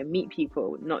 and like, you know, meet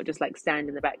people, not just like stand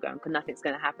in the background, because nothing's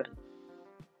going to happen.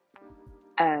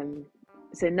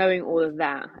 So knowing all of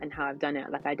that and how I've done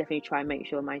it, like I definitely try and make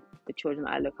sure the children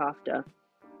that I look after,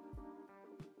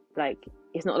 like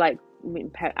it's not like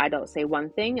adults say one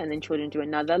thing and then children do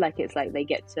another. Like it's like they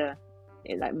get to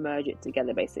like merge it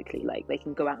together, basically. Like they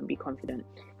can go out and be confident.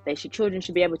 Children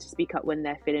should be able to speak up when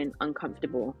they're feeling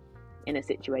uncomfortable in a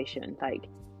situation. Like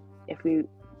if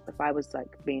I was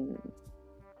like being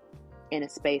in a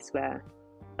space where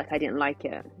like I didn't like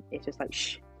it, it's just like,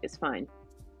 shh, it's fine.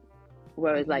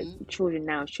 Whereas like children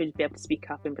now should be able to speak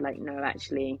up and be like, no,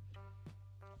 actually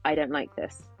I don't like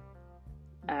this,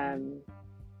 and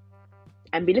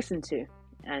be listened to.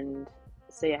 And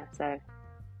so yeah, so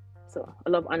a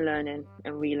lot of unlearning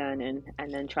and relearning,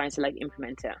 and then trying to like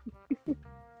implement it.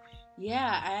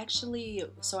 Yeah, I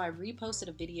reposted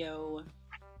a video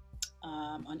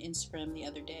on Instagram the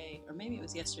other day, or maybe it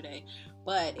was yesterday,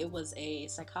 but it was a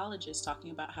psychologist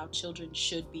talking about how children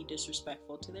should be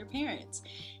disrespectful to their parents.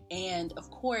 And of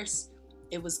course,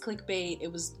 it was clickbait.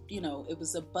 It was, it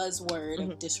was a buzzword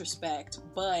of disrespect.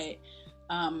 But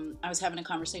I was having a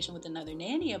conversation with another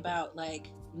nanny about, like,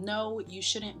 no, you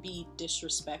shouldn't be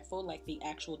disrespectful, like the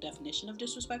actual definition of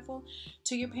disrespectful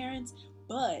to your parents.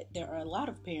 But there are a lot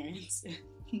of parents,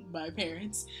 my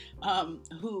parents,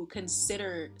 who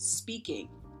consider speaking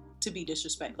to be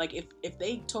disrespect. Like if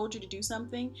they told you to do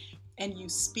something and you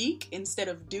speak instead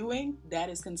of doing, that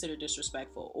is considered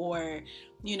disrespectful. Or,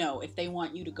 if they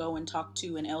want you to go and talk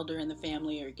to an elder in the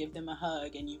family or give them a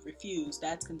hug and you refuse,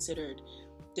 that's considered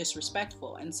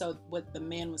disrespectful. And so what the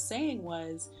man was saying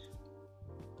was,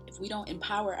 if we don't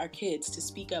empower our kids to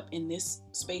speak up in this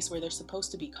space where they're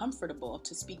supposed to be comfortable,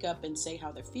 to speak up and say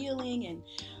how they're feeling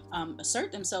and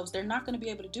assert themselves, they're not going to be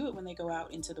able to do it when they go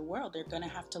out into the world. They're going to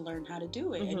have to learn how to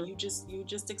do it. And you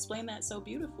just explained that so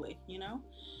beautifully,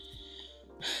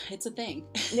 It's a thing.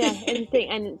 Yeah, it's a thing.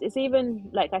 And it's even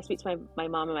like, I speak to my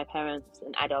mom and my parents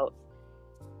and adults,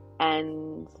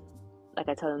 and like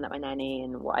I tell them that my nanny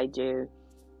and what I do,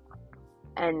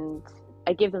 and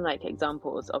I give them like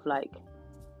examples of like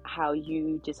how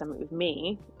you did something with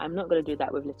me. I'm not going to do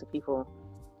that with little people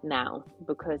now,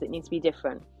 because it needs to be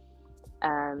different.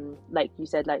 Like you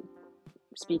said, like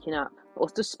speaking up or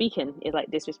just speaking is like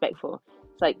disrespectful.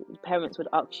 It's like parents would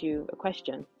ask you a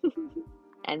question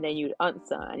and then you'd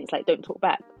answer, and it's like, don't talk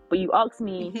back. But you asked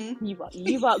me, you've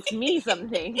asked me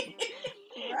something.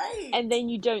 Right. And then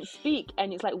you don't speak,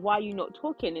 and it's like, why are you not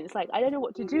talking? And it's like, I don't know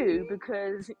what to do,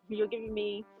 because you're giving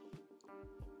me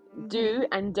do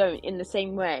and don't in the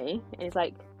same way. And it's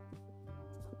like,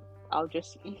 I'll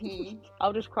just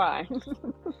cry.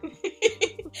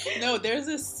 No, there's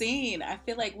a scene, I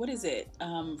feel like, what is it,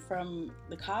 from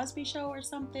the Cosby Show or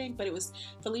something, but it was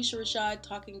Felicia Rashad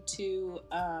talking to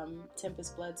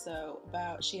Tempest Bledsoe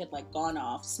about, she had like gone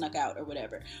off, snuck out or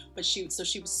whatever, but she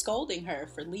was scolding her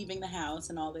for leaving the house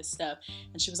and all this stuff,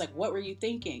 and she was like, what were you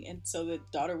thinking? And so the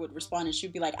daughter would respond and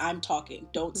she'd be like, I'm talking,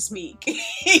 don't speak.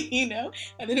 And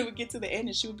then it would get to the end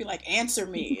and she would be like, answer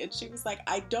me, and she was like,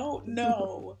 I don't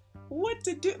know what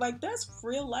to do. Like, that's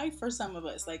real life for some of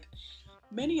us. Like,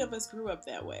 many of us grew up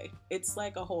that way. It's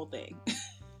like a whole thing.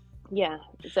 Yeah,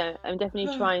 so I'm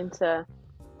definitely trying to,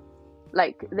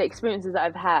 like, the experiences that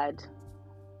I've had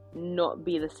not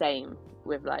be the same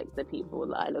with like the people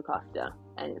that I look after.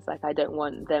 And it's like, I don't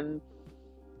want them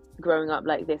growing up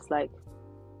like this, like,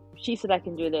 she said I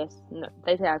can do this, no,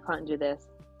 they say I can't do this,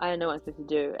 I don't know what I'm supposed to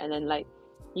do. And then like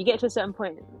you get to a certain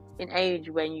point in age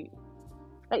when you,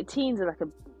 like, teens are like a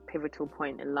pivotal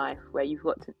point in life where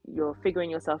you're figuring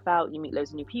yourself out, you meet loads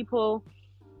of new people,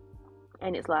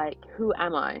 and it's like, who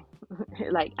am I?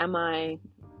 Like, am I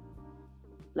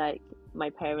like my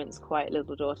parents' quiet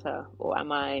little daughter, or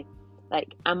am I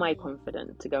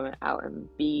confident to go out and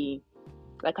be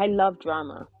like, I love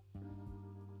drama,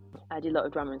 I did a lot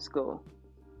of drama in school,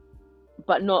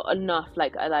 but not enough,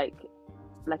 like I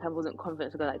wasn't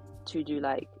confident to go like to do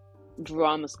like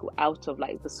drama school out of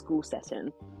like the school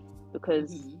setting,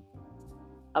 because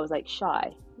I was like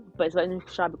shy. But it's like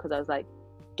shy because I was like,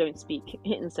 don't speak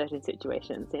in certain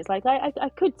situations. And it's like I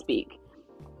could speak,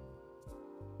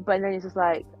 but then it's just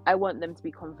like, I want them to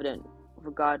be confident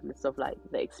regardless of like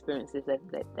the experiences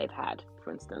they've had,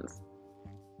 for instance.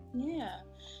 Yeah.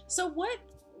 So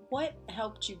what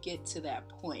helped you get to that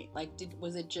point? Like,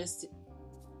 was it just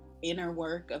inner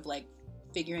work of like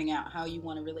figuring out how you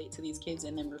want to relate to these kids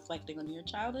and then reflecting on your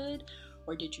childhood?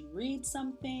 Or did you read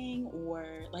something?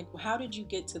 Or like, how did you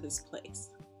get to this place?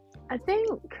 I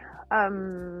think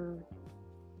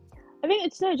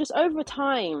it's just over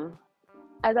time,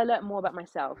 as I learned more about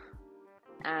myself,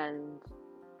 and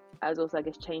I was also, I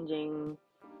guess, changing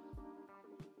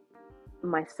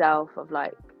myself of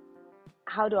like,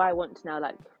 how do I want to now,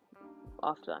 like,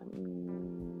 after I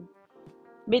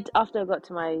got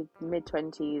to my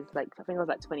mid-20s, like, I think I was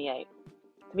like 28.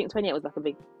 I think 28 was like a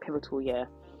big pivotal year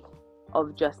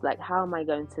of just like, how am I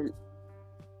going to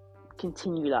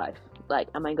continue life? Like,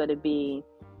 am I going to be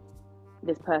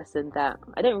this person that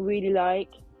I don't really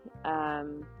like?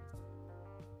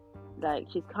 Like,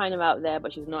 she's kind of out there,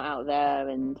 but she's not out there,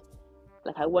 and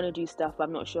like, I want to do stuff, but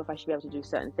I'm not sure if I should be able to do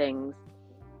certain things.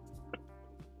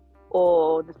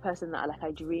 Or this person that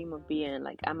I dream of being,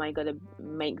 like, am I going to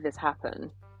make this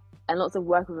happen? And lots of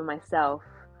work within myself.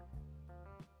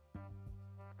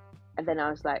 And then I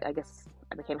was like, I guess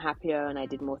I became happier and I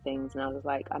did more things, and I was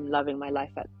like, I'm loving my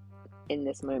life in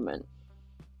this moment.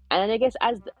 And then I guess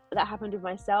as that happened with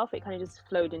myself, it kind of just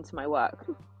flowed into my work.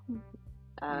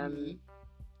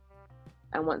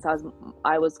 And once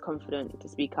I was confident to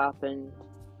speak up and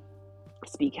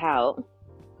speak out,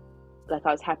 like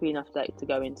I was happy enough to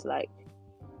go into like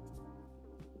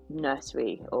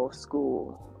nursery or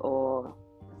school or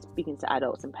speaking to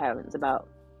adults and parents about,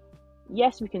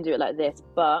 yes, we can do it like this,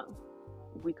 but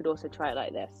we could also try it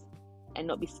like this, and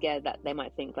not be scared that they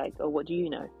might think like, oh, what do you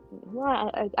know?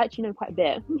 Well, I actually know quite a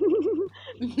bit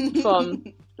from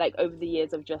like over the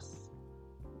years of just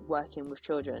working with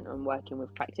children and working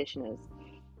with practitioners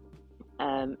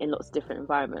in lots of different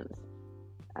environments.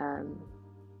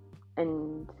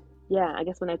 And yeah, I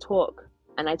guess when I talk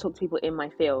to people in my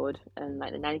field and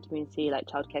like the nanny community, like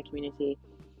childcare community,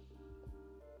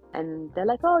 and they're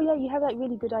like, oh yeah, you have like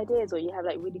really good ideas, or you have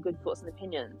like really good thoughts and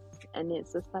opinions, and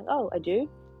it's just like, oh, I do.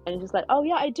 And it's just like, oh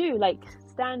yeah, I do, like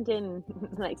stand in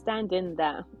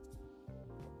there,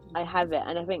 I have it.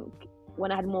 And I think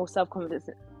when I had more confidence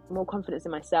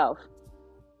in myself,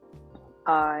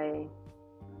 I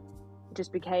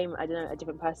just became, I don't know, a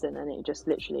different person, and it just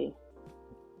literally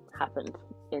happened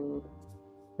in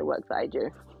the work that I do.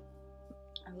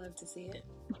 I love to see it.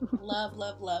 love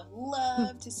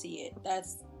to see it.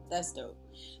 That's dope.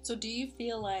 So do you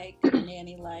feel like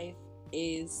nanny life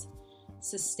is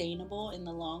sustainable in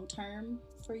the long term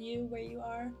for you where you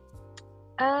are?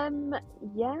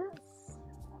 Yes.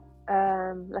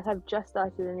 Like I've just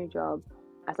started a new job.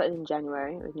 I started in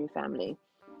January with a new family.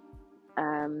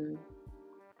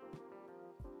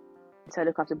 So I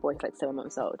look after boys like 7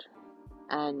 months old,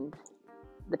 and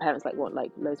the parents like want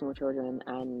like loads more children,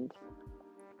 and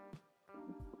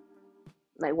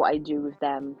like what I do with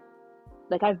them,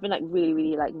 like I've been like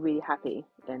really happy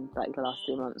in like the last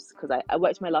 3 months, because I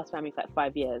worked in my last family for like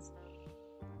 5 years.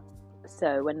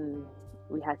 So when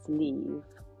we had to leave,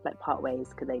 like part ways,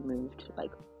 because they moved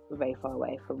like very far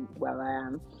away from where I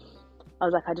am, I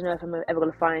was like, I don't know if I'm ever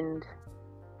going to find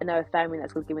another family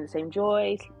that's going to give me the same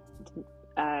joy,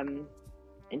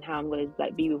 and how I'm going to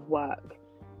like be with work.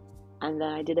 And then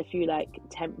I did a few like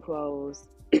temp roles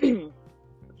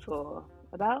for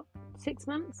about 6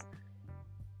 months,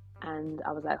 and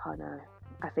I was like, oh no,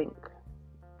 I think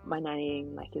my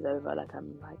nannying like is over. Like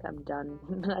I'm done.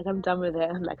 Like I'm done with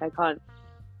it. Like I can't.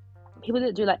 People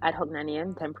that do like ad hoc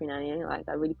nannying, temporary nannying, like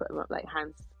I really put them up like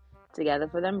hands together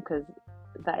for them, because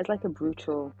that is like a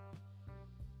brutal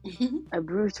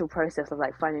process of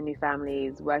like finding new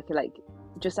families, working like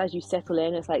just as you settle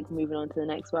in, it's like moving on to the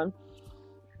next one.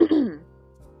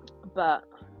 But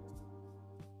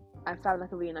I found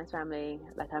like a really nice family.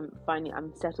 Like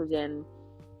I'm settled in,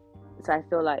 so I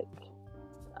feel like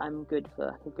I'm good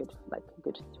for a good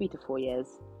 3 to 4 years.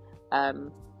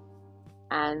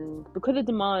 And because the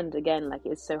demand again like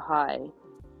is so high,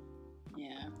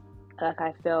 yeah, like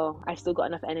I feel I've still got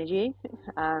enough energy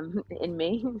in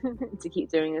me to keep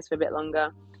doing this for a bit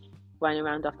longer, running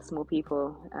around after small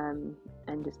people,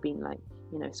 and just being like,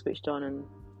 you know, switched on and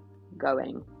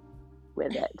going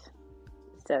with it.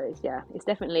 So it's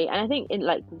definitely, and I think in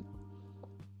like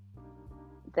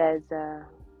there's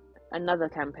another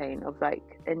campaign of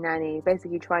like a nanny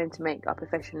basically trying to make our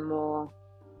profession more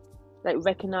like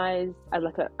recognized as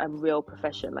like a real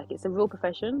profession. Like it's a real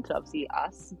profession to obviously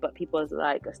us, but people are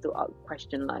still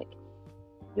question like,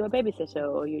 you're a babysitter,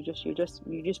 or you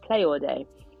just play all day,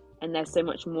 and there's so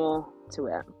much more to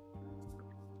it.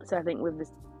 So I think with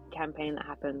this campaign that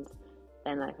happened,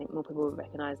 then I think more people will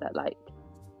recognize that like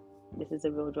this is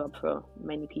a real job for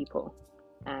many people,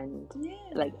 and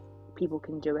like people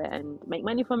can do it and make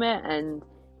money from it and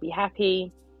be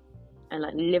happy and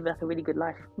like live like a really good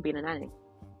life being a nanny.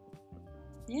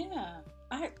 Yeah,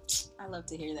 I love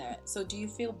to hear that. So do you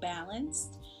feel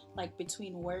balanced like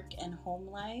between work and home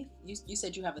life? You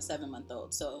said you have a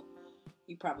 7-month-old, so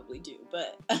you probably do,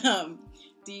 but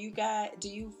do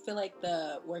you feel like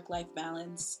the work-life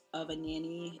balance of a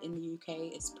nanny in the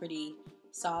UK is pretty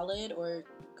solid, or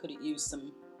could it use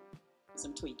some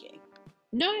tweaking?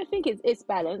 No, I think it's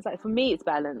balanced. Like for me, it's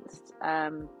balanced.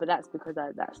 But that's because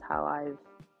that's how I've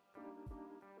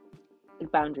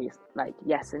boundaries, like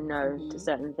yes and no to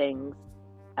certain things.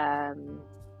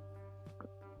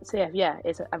 So yeah,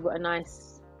 I've got a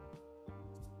nice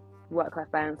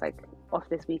work-life balance. Like off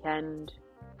this weekend,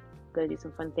 go do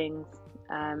some fun things,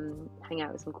 hang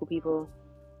out with some cool people,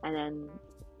 and then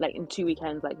like in 2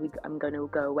 weekends, like I'm going to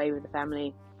go away with the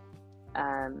family,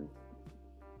 for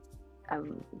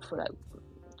like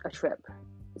a trip.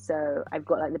 So I've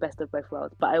got like the best of both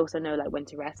worlds, but I also know like when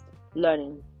to rest,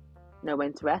 know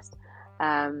when to rest,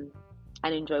 and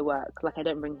enjoy work. Like I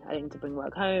don't need to bring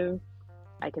work home.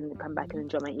 I can come back and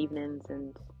enjoy my evenings,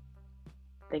 and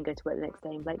then go to work the next day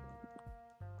and like,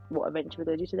 what adventure we're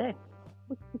going to do today.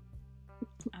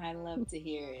 I love to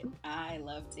hear it. I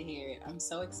love to hear it. I'm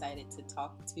so excited to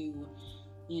talk to,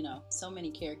 so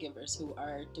many caregivers who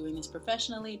are doing this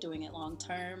professionally, doing it long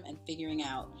term, and figuring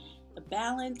out the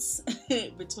balance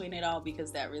between it all,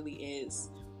 because that really is,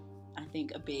 I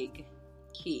think, a big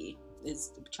key,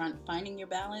 is finding your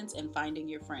balance and finding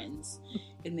your friends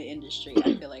in the industry.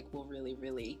 I feel like will really,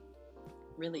 really,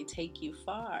 really take you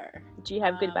far. Do you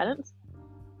have good balance?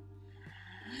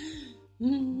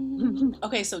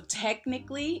 Okay, so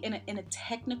technically, in a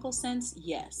technical sense,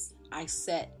 yes. I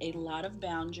set a lot of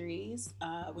boundaries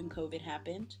when COVID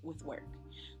happened with work.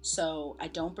 So I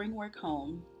don't bring work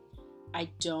home. I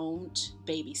don't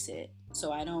babysit.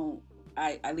 So I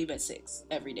leave at 6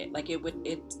 every day. Like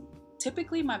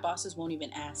typically my bosses won't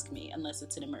even ask me unless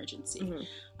it's an emergency.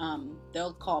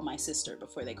 They'll call my sister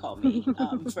before they call me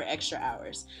for extra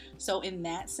hours. So in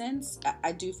that sense,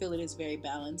 I do feel it is very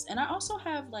balanced. And I also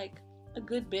have like a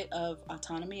good bit of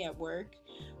autonomy at work.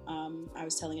 I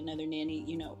was telling another nanny,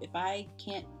 if I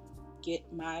can't get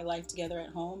my life together at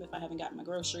home, if I haven't gotten my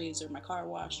groceries or my car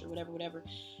washed or whatever,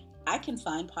 I can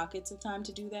find pockets of time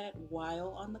to do that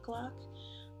while on the clock.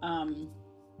 And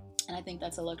I think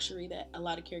that's a luxury that a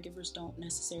lot of caregivers don't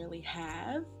necessarily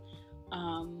have.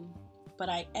 But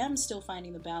I am still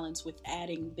finding the balance with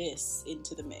adding this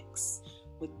into the mix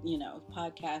with,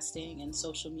 podcasting and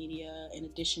social media, in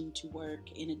addition to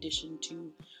work, in addition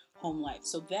to home life.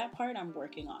 So that part I'm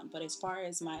working on. But as far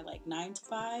as my 9 to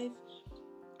 5,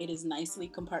 it is nicely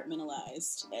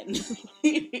compartmentalized. And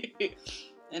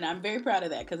and I'm very proud of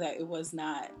that, because it was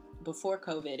not, before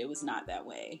COVID, it was not that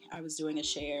way. I was doing a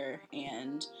share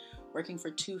and working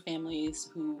for 2 families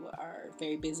who are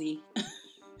very busy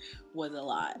was a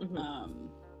lot.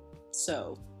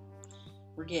 So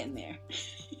we're getting there.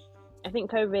 I think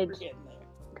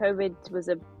COVID was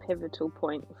a pivotal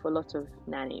point for a lot of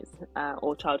nannies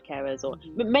or child carers, or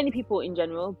many people in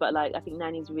general. But I think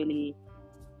nannies really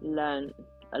learned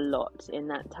a lot in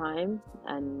that time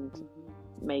and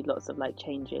made lots of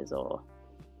changes or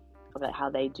of how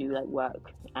they do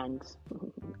work and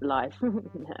life.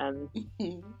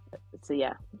 So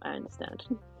yeah, I understand.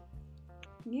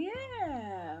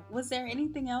 Yeah. Was there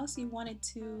anything else you wanted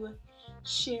to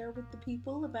share with the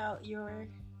people about your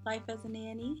life as a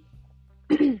nanny?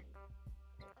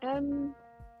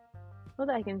 Well,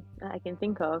 that I can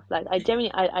think of.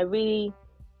 I really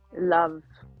love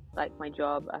my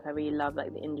job. I really love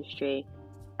the industry.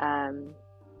 I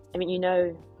mean,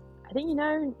 I think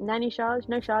Nanny Shard.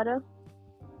 You know Sharda?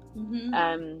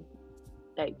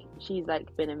 She's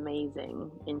been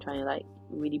amazing in trying to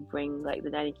really bring the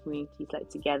nanny communities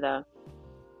together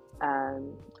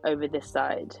over this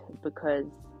side, because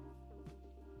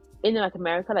in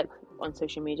America, on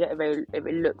social media, it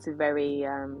looks very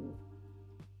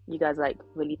you guys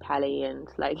really pally, and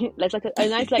there's a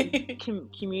nice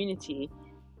community.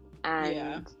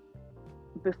 And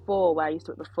before, where I used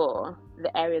to work before,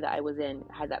 the area that I was in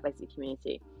had that basic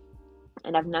community,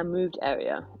 and I've now moved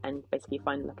area and basically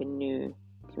find a new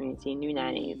community, new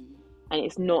nannies, and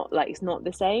it's not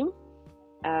the same.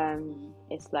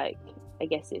 It's I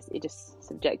guess it's just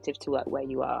subjective to where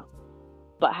you are,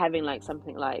 but having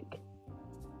something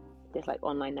this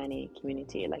online nanny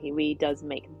community, it really does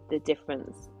make the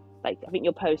difference. I think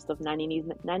your post of nanny needs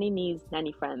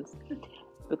nanny friends,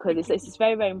 because it's just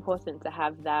very, very important to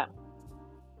have that,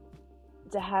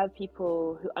 to have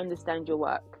people who understand your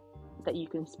work that you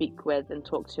can speak with and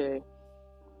talk to.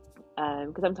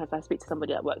 Because sometimes I speak to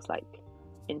somebody that works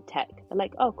in tech, they're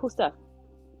oh, cool stuff,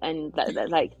 and they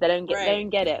don't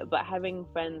get it. But having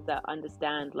friends that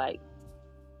understand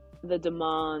the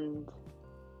demand,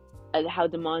 how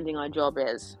demanding our job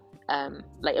is,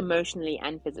 emotionally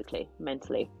and physically,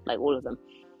 mentally, all of them.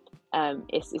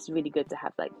 It's really good to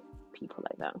have people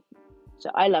like that. So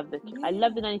I love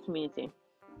the nanny community.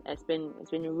 It's been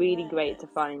really great to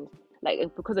find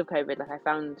because of COVID. I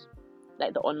found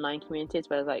the online community as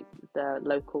well as the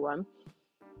local one.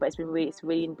 But it's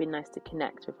really been nice to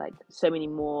connect with so many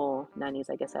more nannies.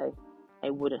 I guess I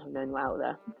wouldn't have known were out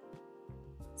there.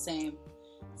 Same.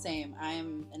 I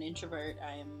am an introvert.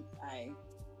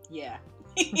 Yeah.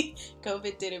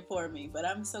 COVID did it for me, but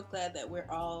I'm so glad that we're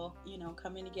all,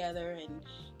 coming together and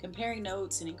comparing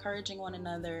notes and encouraging one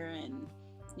another and,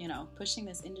 pushing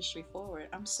this industry forward.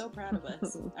 I'm so proud of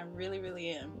us. I really, really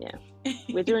am. Yeah.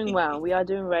 We're doing well. We are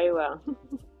doing very well.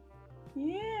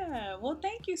 Yeah. Well,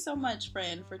 thank you so much,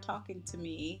 friend, for talking to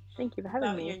me. Thank you for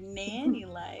having me. About your nanny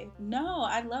life. No,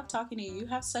 I love talking to you. You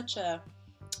have such a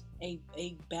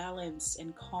balanced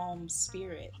and calm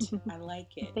spirit. I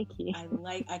like it. Thank you.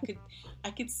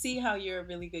 I could see how you're a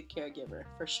really good caregiver,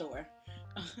 for sure.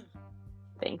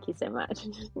 Thank you so much.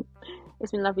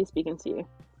 It's been lovely speaking to you.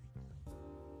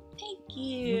 Thank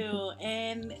you.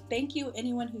 And thank you,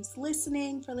 anyone who's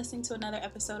listening, for listening to another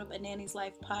episode of A Nanny's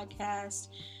Life podcast.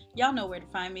 Y'all know where to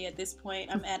find me at this point.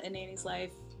 I'm at A Nanny's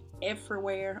Life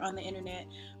everywhere on the internet.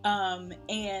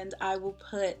 And I will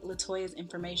put Latoya's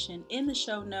information in the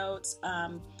show notes.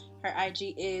 Her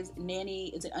IG is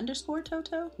Nanny, is it underscore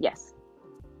Toto? Yes.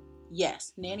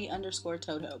 Yes, Nanny underscore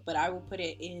Toto. But I will put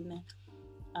it in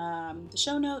the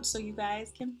show notes so you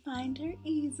guys can find her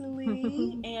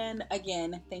easily. And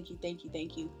again, thank you.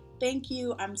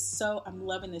 I'm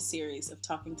loving this series of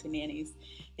talking to nannies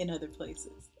in other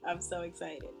places. I'm so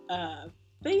excited.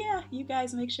 But yeah, you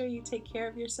guys make sure you take care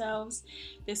of yourselves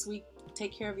this week.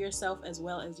 Take care of yourself as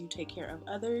well as you take care of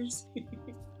others.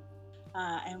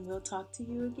 And we'll talk to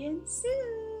you again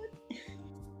soon.